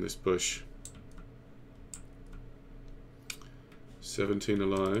in this bush. 17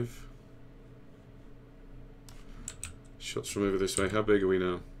 alive. Shots from over this way. How big are we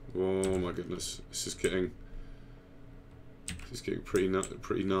now? Oh my goodness, this is getting pretty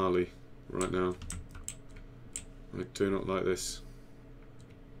gnarly right now. I do not like this.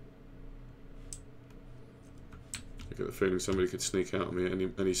 I get the feeling somebody could sneak out on me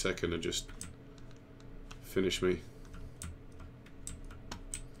any second and just finish me.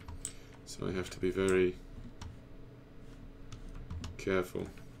 So I have to be very careful.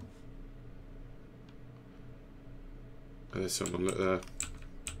 Oh, there's someone, look there.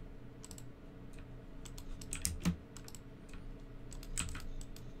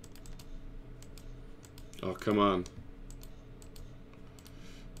 Oh, come on.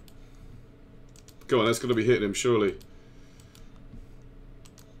 Go on, that's got to be hitting him, surely.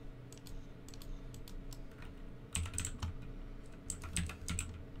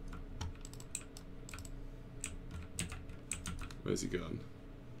 Where's he gone?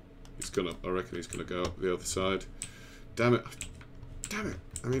 He's gone up. I reckon he's going to go up the other side. Damn it. Damn it.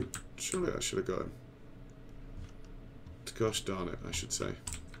 I mean, surely I should have got him. Gosh darn it, I should say.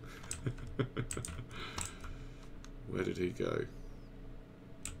 Where did he go?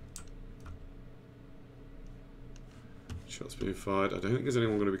 Shots being fired. I don't think there's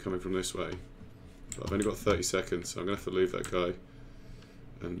anyone going to be coming from this way. But I've only got 30 seconds, so I'm going to have to leave that guy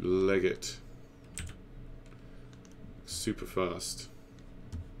and leg it super fast.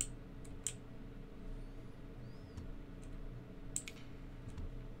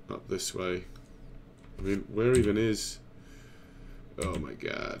 Up this way. I mean, where even is... Oh my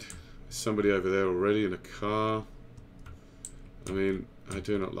god. There's somebody over there already in a car. I mean, I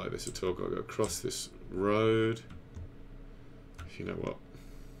do not like this at all. I've got to go across this road. You know what?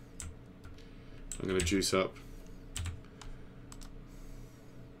 I'm going to juice up.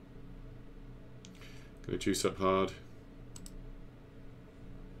 Going to juice up hard.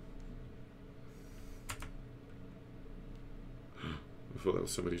 I thought that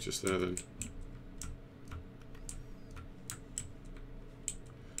was somebody just there then.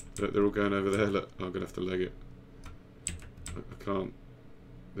 They're all going over there. Look, I'm gonna have to leg it. I can't.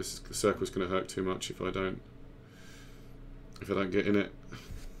 The circle's gonna hurt too much if I don't get in it.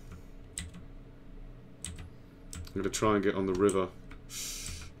 I'm gonna try and get on the river.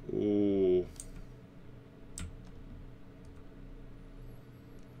 Ooh.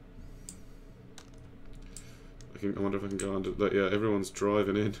 I wonder if I can go under. Yeah, everyone's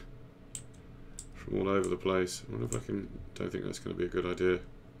driving in from all over the place. I wonder if I can. Don't think that's going to be a good idea.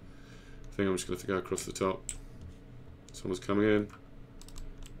 I think I'm just going to have to go across the top. Someone's coming in.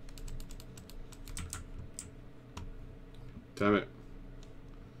 Damn it.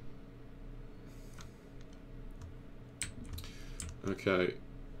 Okay.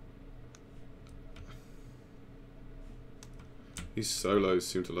 These solos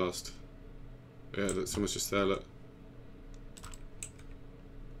seem to last. Yeah, someone's just there, look.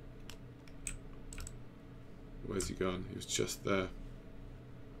 Where's he gone? He was just there.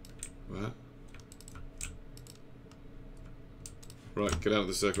 What? Right, get out of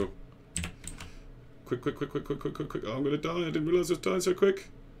the circle. Quick, quick, quick, quick, quick, quick, quick, quick. Oh, I'm gonna die. I didn't realise I was dying so quick.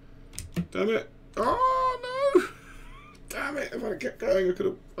 Damn it. Oh, no! Damn it. If I kept going, I could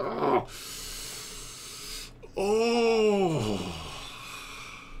have... Oh! Oh!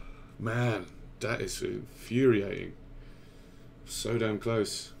 Man, that is infuriating. So damn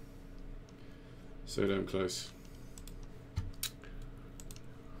close. So damn close.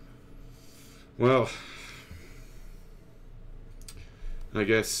 Well, I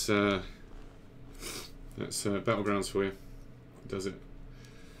guess that's Battlegrounds for you. Does it?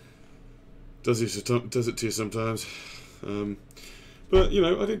 Does it to you sometimes? But you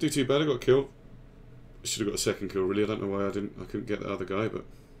know, I didn't do too bad. I got a kill. Should have got a second kill. Really, I don't know why I couldn't get the other guy, but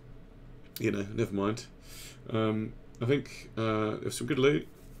you know, never mind. I think there's some good loot.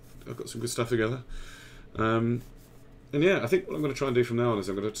 I've got some good stuff together. And yeah, I think what I'm going to try and do from now on is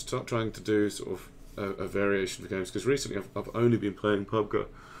I'm going to start trying to do sort of a variation of the games, because recently I've only been playing PUBG.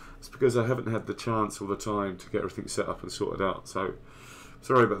 It's because I haven't had the chance or the time to get everything set up and sorted out. So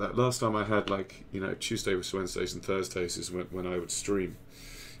sorry about that. Last time I had, like, you know, Tuesday was Wednesdays and Thursdays is when I would stream.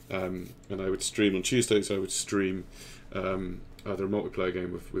 And I would stream on Tuesdays. I would stream either a multiplayer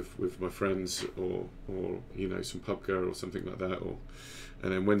game with my friends, or you know, some PUBG or something like that,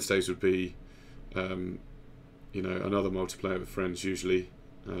 and then Wednesdays would be you know, another multiplayer with friends usually,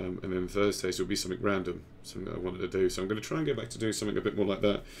 and then Thursdays would be something random, something that I wanted to do. So I'm going to try and get back to doing something a bit more like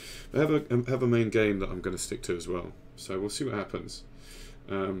that. I have a main game that I'm going to stick to as well. So we'll see what happens.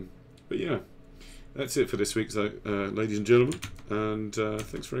 But yeah, that's it for this week, so, ladies and gentlemen. And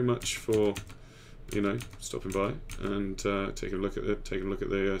thanks very much for, you know, stopping by and taking a look at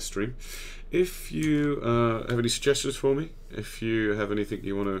the stream. If you have any suggestions for me, if you have anything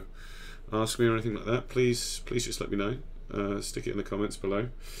you want to ask me or anything like that, please just let me know. Stick it in the comments below,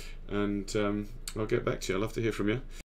 and I'll get back to you. I'd love to hear from you.